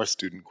one more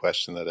student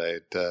question that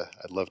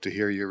I'd love to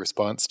hear your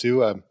response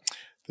to.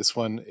 This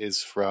one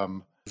is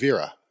from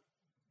Vera.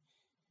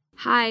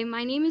 Hi,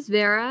 my name is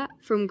Vera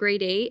from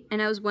grade 8,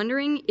 and I was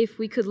wondering if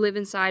we could live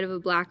inside of a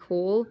black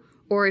hole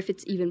or if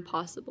it's even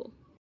possible.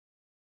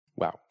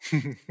 Wow.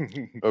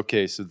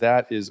 Okay, so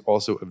that is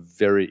also a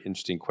very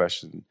interesting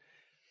question.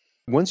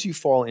 Once you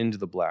fall into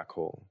the black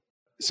hole,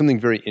 something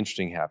very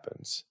interesting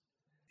happens.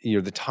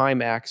 The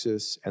time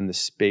axis and the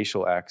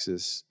spatial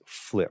axis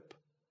flip.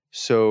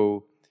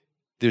 So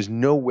there's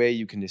no way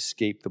you can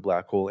escape the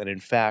black hole. And in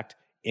fact,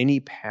 any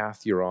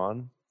path you're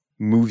on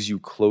moves you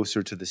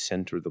closer to the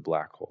center of the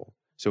black hole.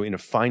 So in a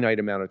finite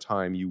amount of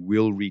time, you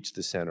will reach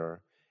the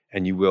center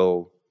and you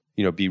will,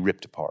 be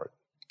ripped apart.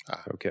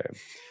 Okay.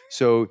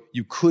 So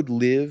you could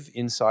live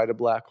inside a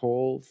black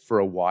hole for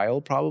a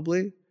while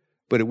probably,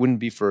 but it wouldn't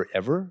be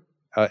forever.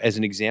 As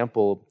an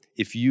example,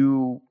 if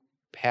you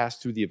pass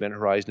through the event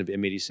horizon of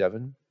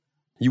M87,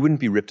 you wouldn't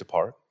be ripped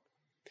apart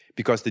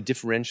because the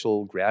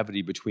differential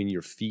gravity between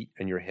your feet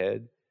and your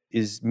head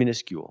is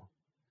minuscule.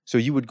 So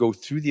you would go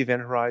through the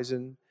event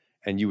horizon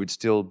and you would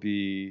still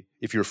be,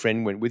 if your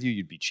friend went with you,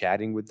 you'd be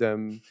chatting with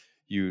them,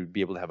 you'd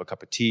be able to have a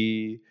cup of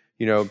tea,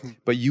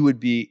 but you would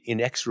be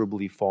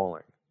inexorably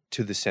falling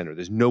to the center.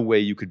 There's no way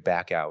you could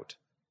back out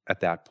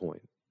at that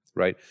point,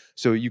 right?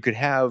 So you could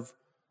have,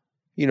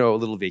 a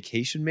little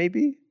vacation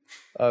maybe,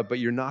 but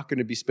you're not going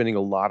to be spending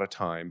a lot of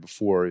time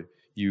before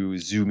you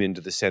zoom into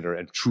the center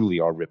and truly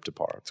are ripped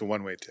apart. It's a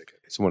one-way ticket.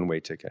 It's a one-way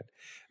ticket.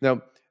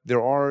 Now,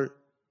 there are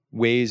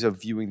ways of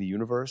viewing the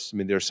universe. I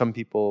mean, there are some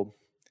people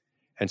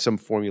and some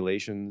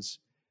formulations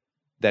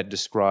that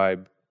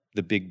describe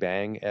the Big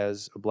Bang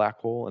as a black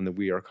hole and that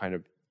we are kind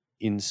of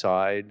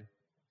inside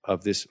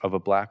of a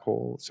black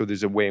hole. So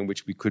there's a way in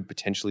which we could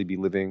potentially be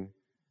living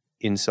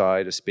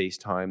inside a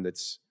space-time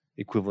that's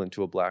equivalent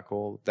to a black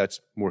hole. That's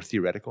more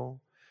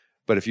theoretical.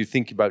 But if you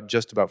think about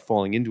just about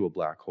falling into a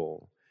black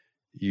hole,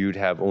 you'd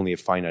have only a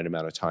finite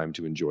amount of time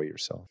to enjoy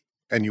yourself.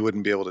 And you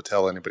wouldn't be able to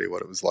tell anybody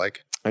what it was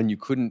like. And you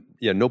couldn't,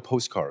 no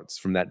postcards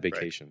from that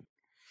vacation. Right.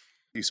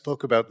 You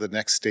spoke about the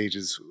next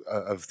stages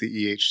of the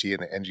EHT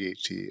and the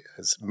NGHT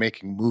as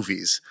making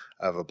movies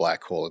of a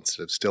black hole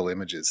instead of still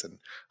images. And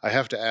I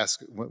have to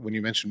ask, when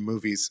you mention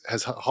movies,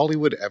 has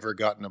Hollywood ever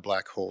gotten a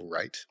black hole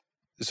right?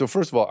 So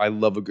first of all, I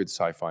love a good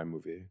sci-fi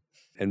movie.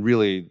 And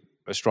really,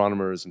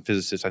 astronomers and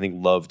physicists, I think,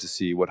 love to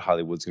see what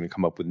Hollywood's going to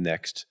come up with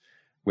next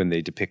when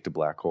they depict a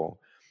black hole.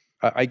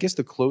 I guess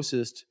the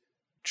closest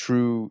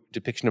true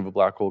depiction of a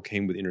black hole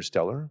came with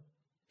Interstellar,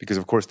 because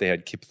of course they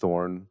had Kip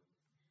Thorne,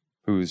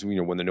 who's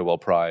won the Nobel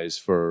Prize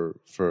for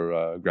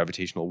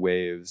gravitational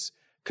waves,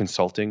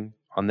 consulting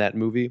on that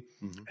movie,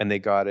 and they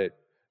got it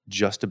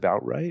just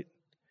about right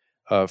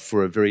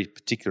for a very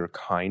particular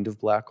kind of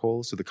black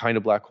hole. So the kind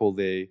of black hole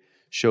they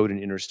showed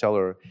in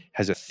Interstellar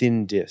has a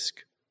thin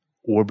disk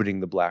orbiting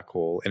the black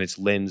hole, and it's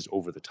lensed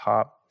over the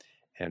top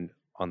and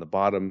on the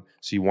bottom,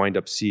 so you wind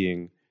up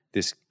seeing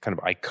this kind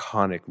of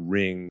iconic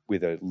ring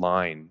with a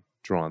line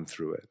drawn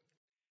through it.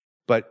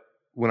 But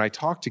when I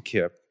talked to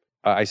Kip,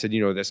 I said,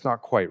 that's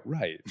not quite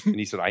right. And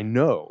he said, I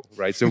know,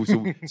 right? So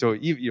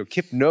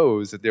Kip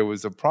knows that there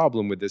was a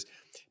problem with this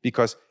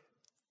because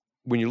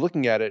when you're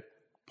looking at it,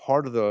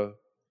 part of the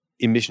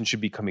emission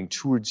should be coming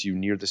towards you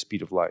near the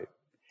speed of light,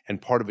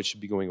 and part of it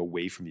should be going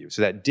away from you.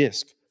 So that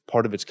disk,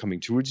 part of it's coming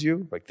towards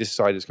you, like this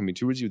side is coming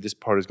towards you, this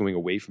part is going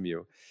away from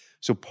you.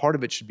 So part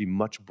of it should be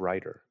much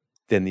brighter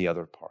than the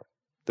other part.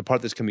 The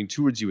part that's coming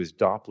towards you is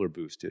Doppler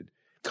boosted,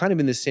 kind of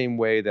in the same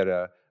way that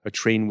a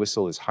train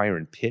whistle is higher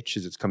in pitch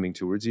as it's coming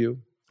towards you,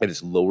 and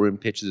it's lower in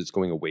pitch as it's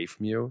going away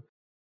from you.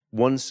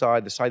 One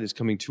side, the side that's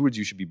coming towards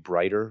you, should be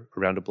brighter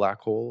around a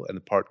black hole, and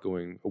the part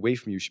going away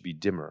from you should be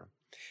dimmer.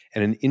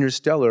 And in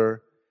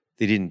Interstellar,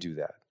 they didn't do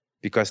that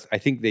because I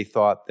think they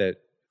thought that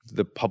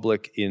the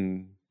public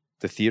in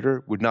the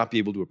theater would not be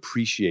able to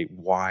appreciate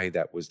why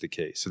that was the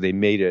case. So they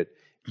made it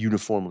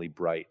uniformly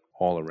bright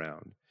all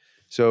around.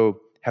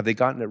 So have they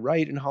gotten it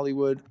right in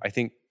Hollywood? I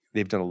think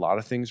they've done a lot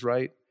of things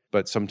right,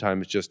 but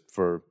sometimes just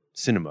for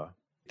cinema,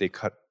 they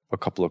cut a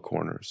couple of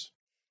corners.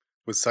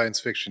 Was science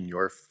fiction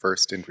your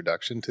first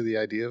introduction to the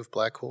idea of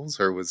black holes,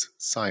 or was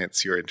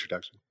science your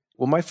introduction?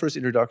 Well, my first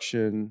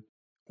introduction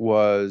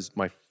was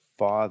my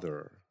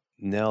father,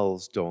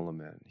 Nels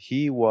Doeleman.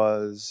 He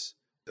was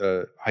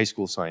a high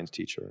school science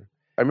teacher.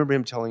 I remember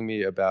him telling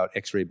me about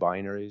X-ray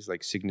binaries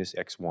like Cygnus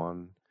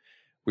X1,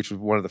 which was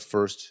one of the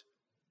first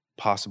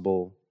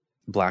possible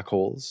black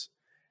holes.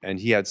 And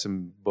he had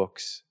some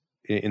books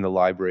in the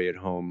library at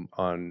home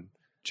on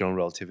general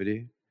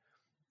relativity.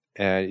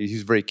 And he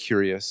was a very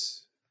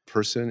curious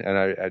person, and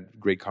I had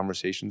great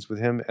conversations with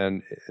him.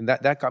 And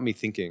that got me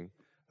thinking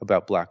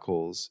about black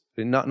holes.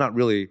 Not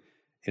really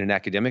in an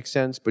academic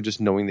sense, but just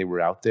knowing they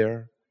were out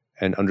there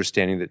and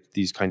understanding that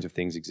these kinds of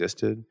things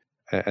existed.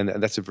 And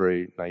that's a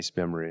very nice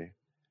memory.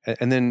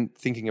 And then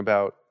thinking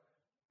about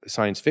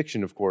science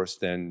fiction, of course,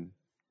 then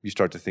you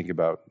start to think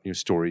about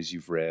stories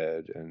you've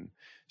read and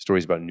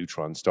stories about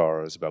neutron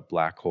stars, about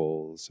black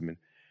holes. I mean,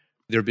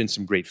 there have been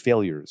some great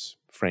failures,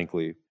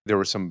 frankly. There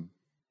were some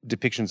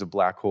depictions of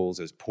black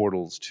holes as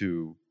portals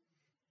to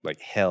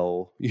like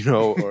hell,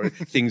 or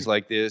things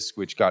like this,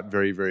 which got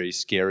very, very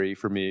scary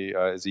for me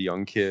as a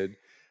young kid.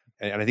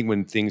 And I think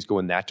when things go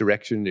in that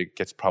direction, it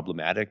gets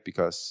problematic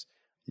because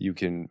you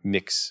can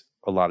mix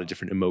a lot of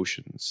different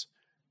emotions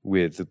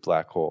with the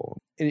black hole.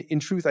 And in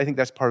truth, I think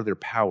that's part of their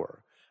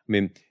power. I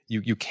mean,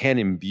 you can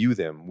imbue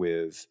them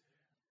with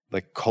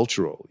like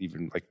cultural,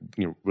 even like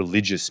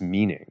religious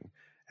meaning.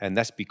 And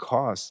that's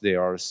because they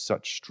are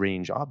such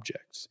strange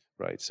objects,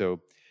 right?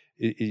 So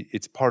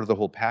it's part of the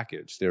whole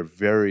package. They're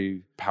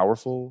very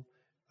powerful,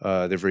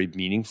 they're very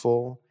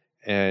meaningful,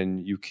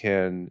 and you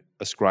can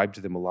ascribe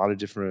to them a lot of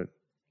different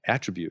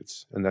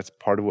attributes. And that's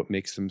part of what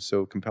makes them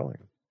so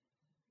compelling.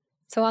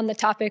 So on the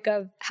topic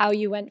of how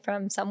you went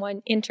from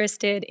someone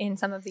interested in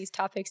some of these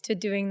topics to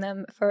doing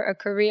them for a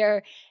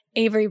career,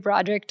 Avery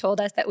Broderick told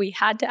us that we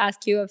had to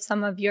ask you of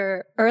some of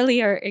your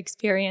earlier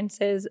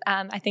experiences.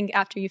 I think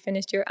after you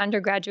finished your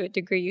undergraduate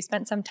degree, you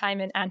spent some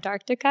time in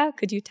Antarctica.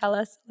 Could you tell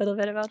us a little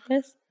bit about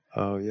this?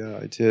 Oh, yeah,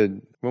 I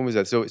did. When was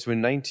that? So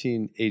in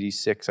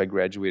 1986, I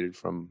graduated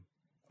from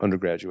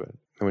undergraduate.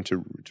 I went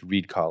to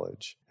Reed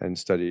College and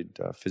studied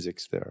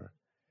physics there.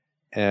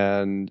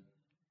 And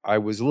I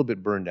was a little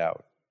bit burned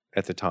out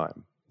at the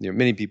time.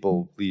 Many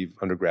people leave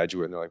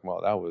undergraduate and they're like,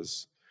 wow, that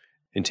was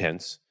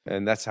intense.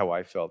 And that's how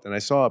I felt. And I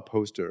saw a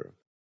poster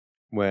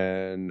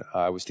when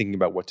I was thinking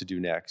about what to do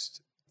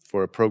next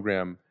for a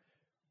program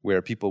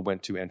where people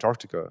went to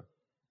Antarctica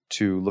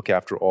to look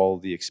after all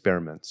the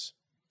experiments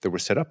that were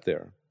set up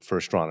there for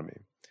astronomy.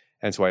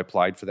 And so I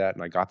applied for that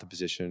and I got the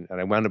position and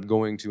I wound up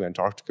going to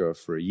Antarctica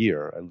for a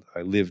year.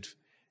 I lived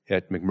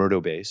at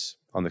McMurdo Base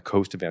on the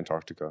coast of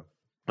Antarctica.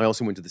 I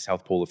also went to the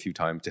South Pole a few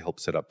times to help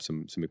set up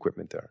some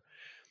equipment there.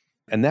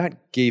 And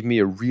that gave me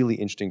a really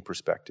interesting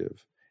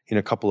perspective in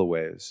a couple of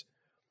ways.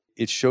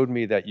 It showed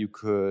me that you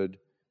could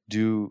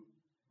do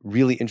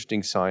really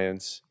interesting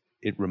science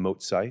at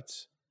remote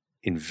sites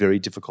in very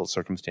difficult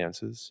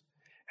circumstances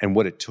and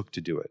what it took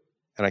to do it.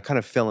 And I kind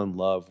of fell in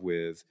love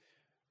with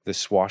the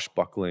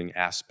swashbuckling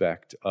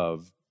aspect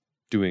of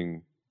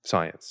doing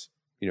science,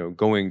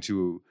 going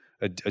to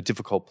a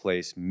difficult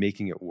place,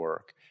 making it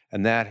work.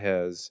 And that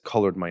has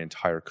colored my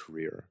entire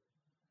career.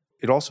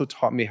 It also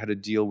taught me how to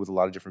deal with a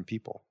lot of different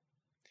people.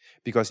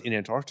 Because in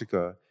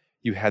Antarctica,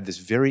 you had this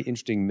very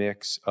interesting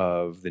mix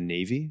of the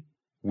Navy,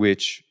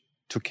 which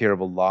took care of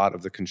a lot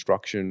of the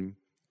construction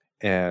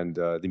and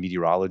the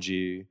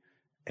meteorology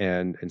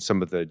and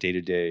some of the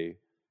day-to-day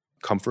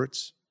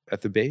comforts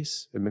at the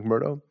base at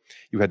McMurdo.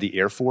 You had the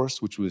Air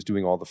Force, which was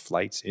doing all the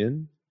flights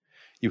in.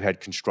 You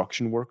had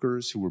construction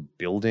workers who were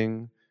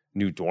building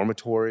new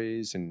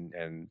dormitories and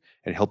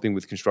helping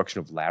with construction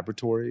of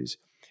laboratories.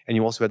 And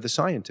you also had the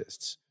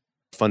scientists,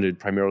 funded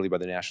primarily by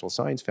the National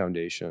Science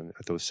Foundation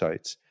at those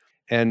sites.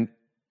 And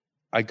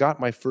I got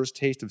my first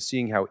taste of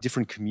seeing how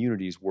different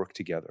communities work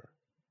together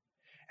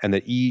and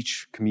that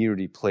each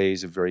community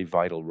plays a very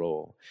vital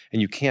role.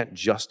 And you can't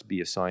just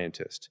be a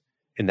scientist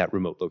in that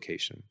remote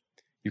location.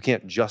 You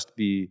can't just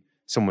be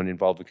someone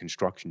involved in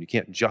construction. You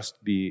can't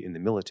just be in the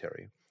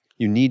military.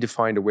 You need to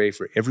find a way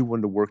for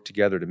everyone to work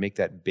together to make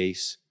that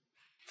base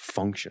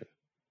function.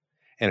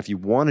 And if you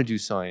want to do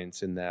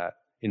science in that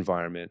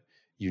environment,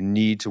 you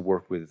need to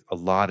work with a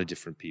lot of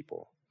different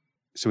people.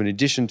 So in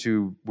addition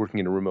to working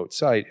in a remote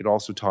site, it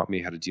also taught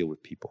me how to deal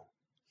with people.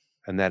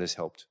 And that has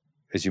helped,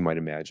 as you might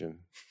imagine.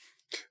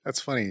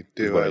 That's funny.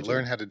 To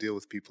learn how to deal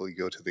with people, you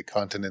go to the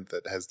continent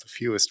that has the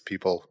fewest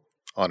people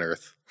on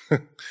Earth,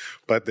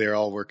 but they're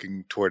all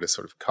working toward a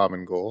sort of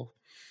common goal.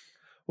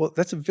 Well,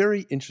 that's a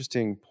very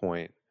interesting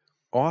point.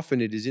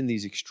 Often it is in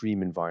these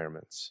extreme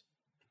environments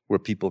where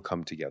people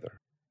come together.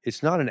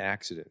 It's not an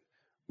accident.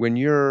 When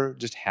you're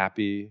just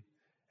happy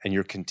and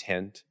you're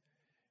content,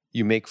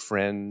 you make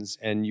friends,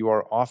 and you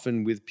are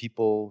often with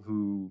people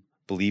who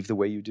believe the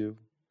way you do.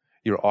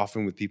 You're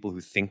often with people who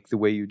think the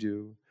way you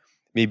do.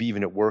 Maybe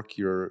even at work,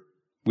 you're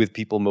with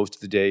people most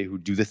of the day who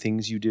do the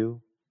things you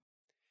do.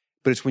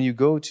 But it's when you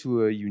go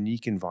to a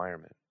unique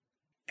environment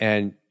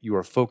and you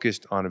are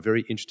focused on a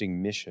very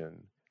interesting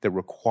mission that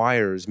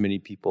requires many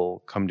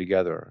people come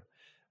together,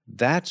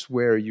 that's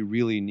where you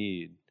really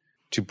need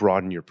to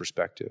broaden your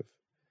perspective.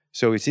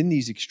 So it's in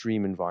these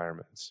extreme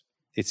environments,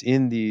 it's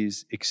in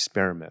these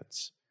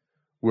experiments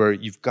where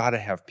you've got to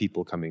have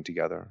people coming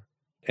together.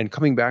 And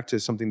coming back to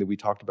something that we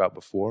talked about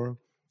before,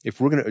 if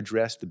we're going to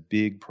address the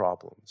big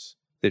problems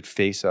that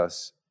face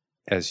us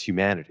as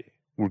humanity,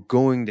 we're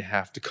going to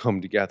have to come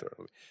together.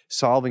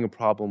 Solving a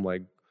problem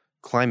like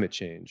climate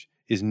change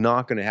is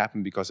not going to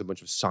happen because a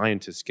bunch of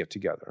scientists get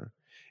together.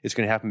 It's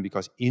going to happen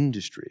because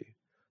industry,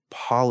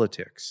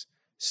 politics,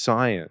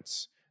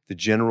 science, the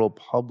general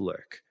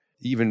public,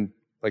 even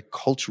like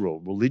cultural,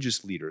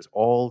 religious leaders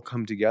all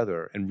come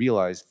together and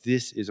realize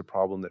this is a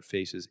problem that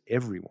faces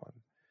everyone.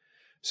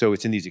 So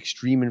it's in these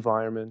extreme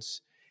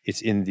environments,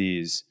 it's in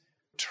these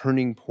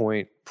turning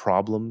point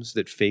problems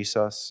that face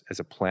us as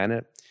a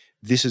planet.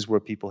 This is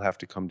where people have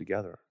to come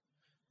together.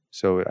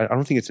 So I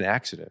don't think it's an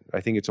accident. I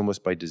think it's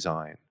almost by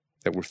design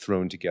that we're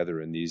thrown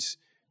together in these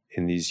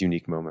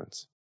unique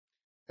moments.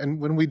 And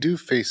when we do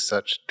face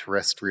such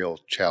terrestrial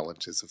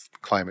challenges of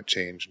climate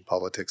change and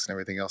politics and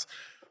everything else,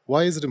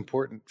 why is it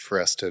important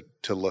for us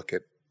to look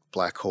at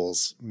black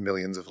holes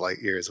millions of light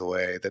years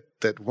away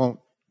that won't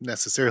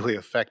necessarily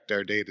affect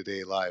our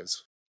day-to-day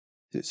lives?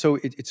 So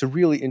it's a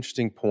really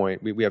interesting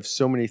point. We have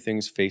so many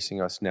things facing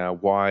us now.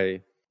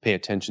 Why pay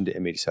attention to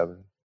M87?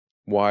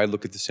 Why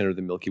look at the center of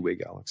the Milky Way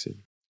galaxy?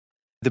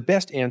 The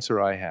best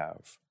answer I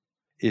have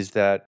is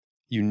that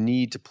you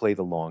need to play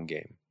the long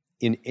game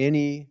in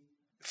any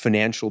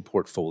financial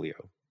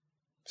portfolio.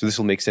 So this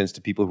will make sense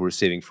to people who are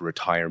saving for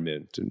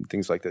retirement and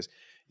things like this.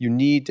 You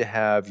need to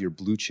have your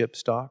blue chip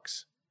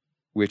stocks,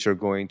 which are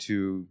going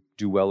to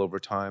do well over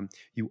time.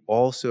 You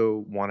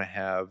also want to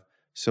have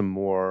some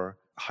more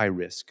high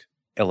risk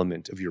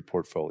element of your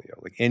portfolio.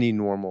 Like any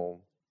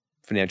normal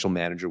financial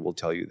manager will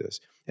tell you this.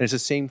 And it's the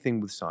same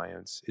thing with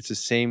science. It's the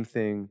same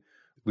thing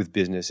with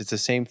business. It's the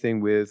same thing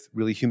with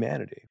really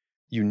humanity.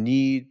 You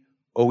need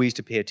always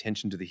to pay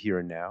attention to the here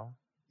and now.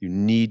 You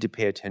need to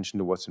pay attention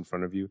to what's in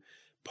front of you.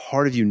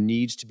 Part of you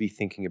needs to be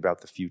thinking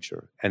about the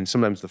future, and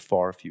sometimes the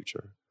far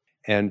future.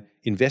 And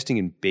investing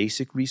in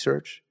basic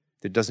research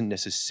that doesn't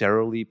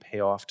necessarily pay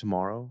off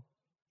tomorrow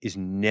is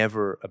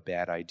never a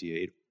bad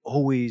idea. It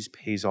always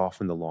pays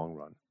off in the long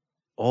run,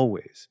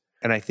 always.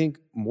 And I think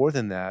more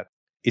than that,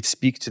 it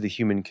speaks to the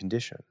human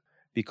condition,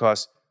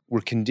 because we're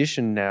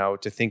conditioned now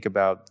to think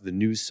about the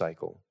news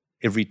cycle.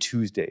 Every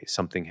Tuesday,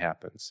 something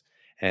happens.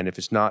 And if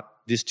it's not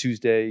this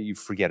Tuesday, you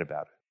forget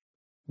about it.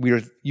 We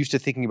are used to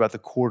thinking about the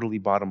quarterly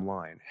bottom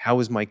line.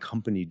 How is my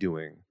company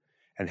doing?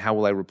 And how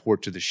will I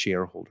report to the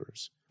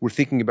shareholders? We're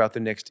thinking about the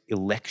next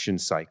election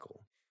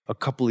cycle, a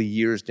couple of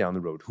years down the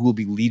road. Who will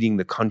be leading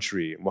the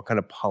country? And what kind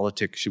of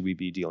politics should we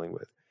be dealing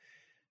with?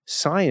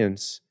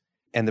 Science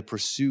and the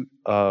pursuit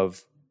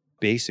of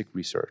basic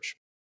research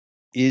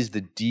is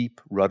the deep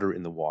rudder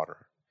in the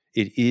water.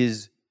 It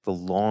is the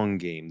long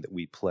game that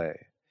we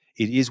play.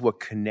 It is what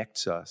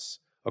connects us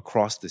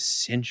across the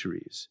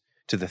centuries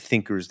to the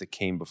thinkers that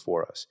came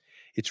before us.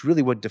 It's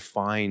really what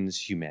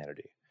defines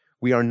humanity.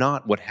 We are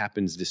not what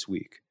happens this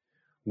week.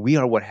 We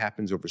are what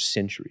happens over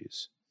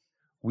centuries.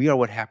 We are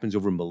what happens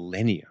over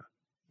millennia.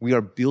 We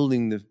are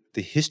building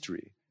the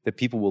history that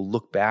people will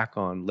look back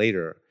on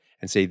later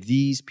and say,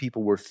 these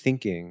people were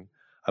thinking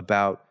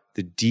about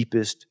the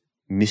deepest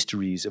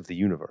mysteries of the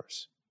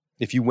universe.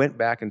 If you went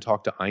back and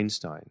talked to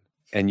Einstein,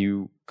 and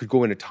you could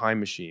go in a time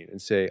machine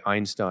and say,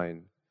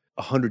 Einstein,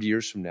 100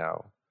 years from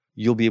now,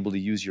 you'll be able to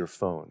use your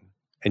phone.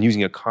 And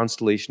using a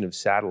constellation of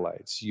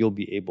satellites, you'll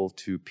be able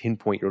to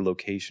pinpoint your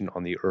location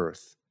on the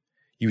Earth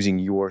using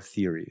your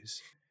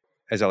theories.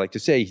 As I like to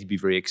say, he'd be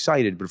very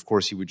excited, but of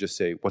course he would just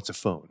say, what's a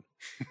phone,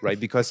 right?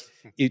 Because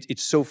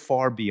it's so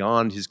far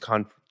beyond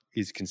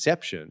his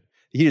conception.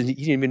 He didn't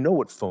even know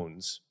what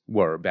phones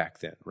were back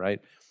then,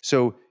 right?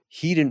 So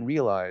he didn't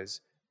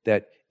realize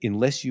that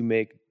unless you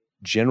make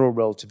general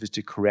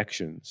relativistic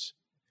corrections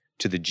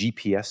to the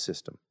GPS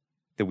system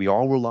that we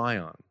all rely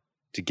on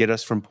to get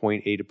us from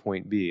point A to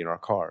point B in our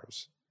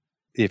cars,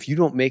 if you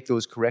don't make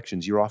those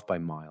corrections, you're off by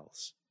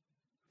miles.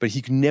 But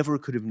he never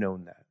could have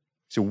known that.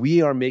 So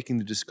we are making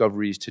the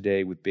discoveries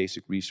today with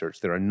basic research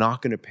that are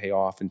not going to pay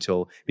off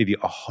until maybe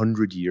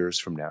 100 years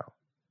from now.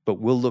 But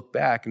we'll look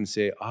back and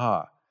say,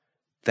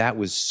 that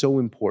was so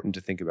important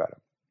to think about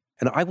it.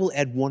 And I will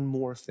add one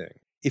more thing.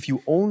 If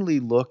you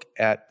only look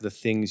at the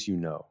things you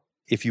know,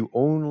 if you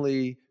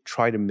only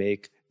try to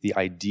make the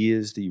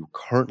ideas that you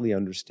currently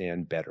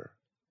understand better,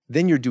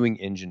 then you're doing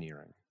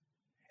engineering.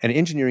 And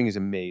engineering is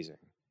amazing.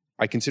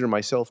 I consider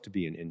myself to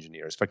be an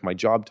engineer. In fact, my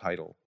job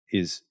title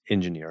is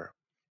engineer,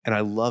 and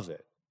I love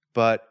it.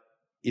 But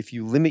if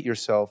you limit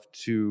yourself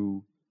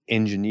to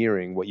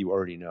engineering what you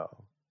already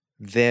know,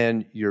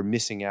 then you're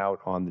missing out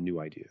on the new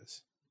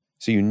ideas.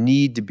 So you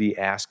need to be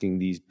asking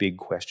these big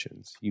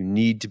questions. You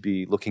need to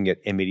be looking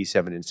at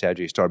M87 and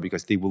Sagittarius Star,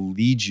 because they will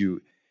lead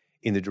you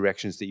in the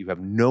directions that you have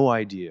no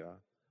idea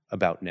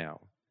about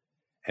now.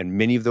 And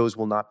many of those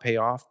will not pay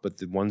off, but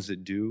the ones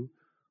that do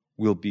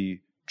will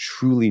be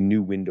truly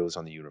new windows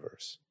on the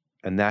universe.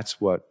 And that's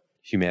what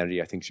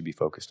humanity, I think, should be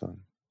focused on.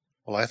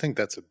 Well, I think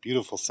that's a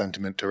beautiful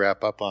sentiment to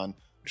wrap up on.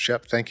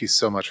 Shep, thank you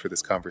so much for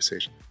this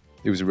conversation.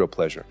 It was a real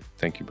pleasure.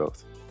 Thank you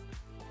both.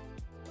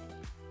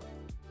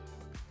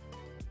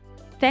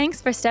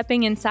 Thanks for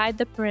stepping inside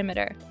the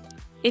perimeter.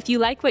 If you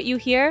like what you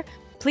hear,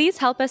 please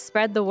help us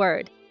spread the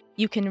word.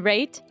 You can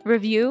rate,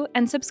 review,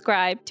 and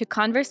subscribe to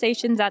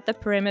Conversations at the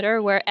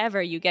Perimeter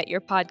wherever you get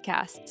your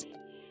podcasts.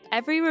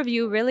 Every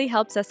review really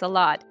helps us a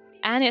lot,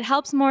 and it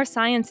helps more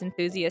science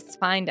enthusiasts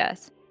find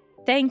us.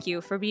 Thank you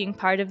for being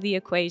part of the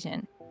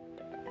equation.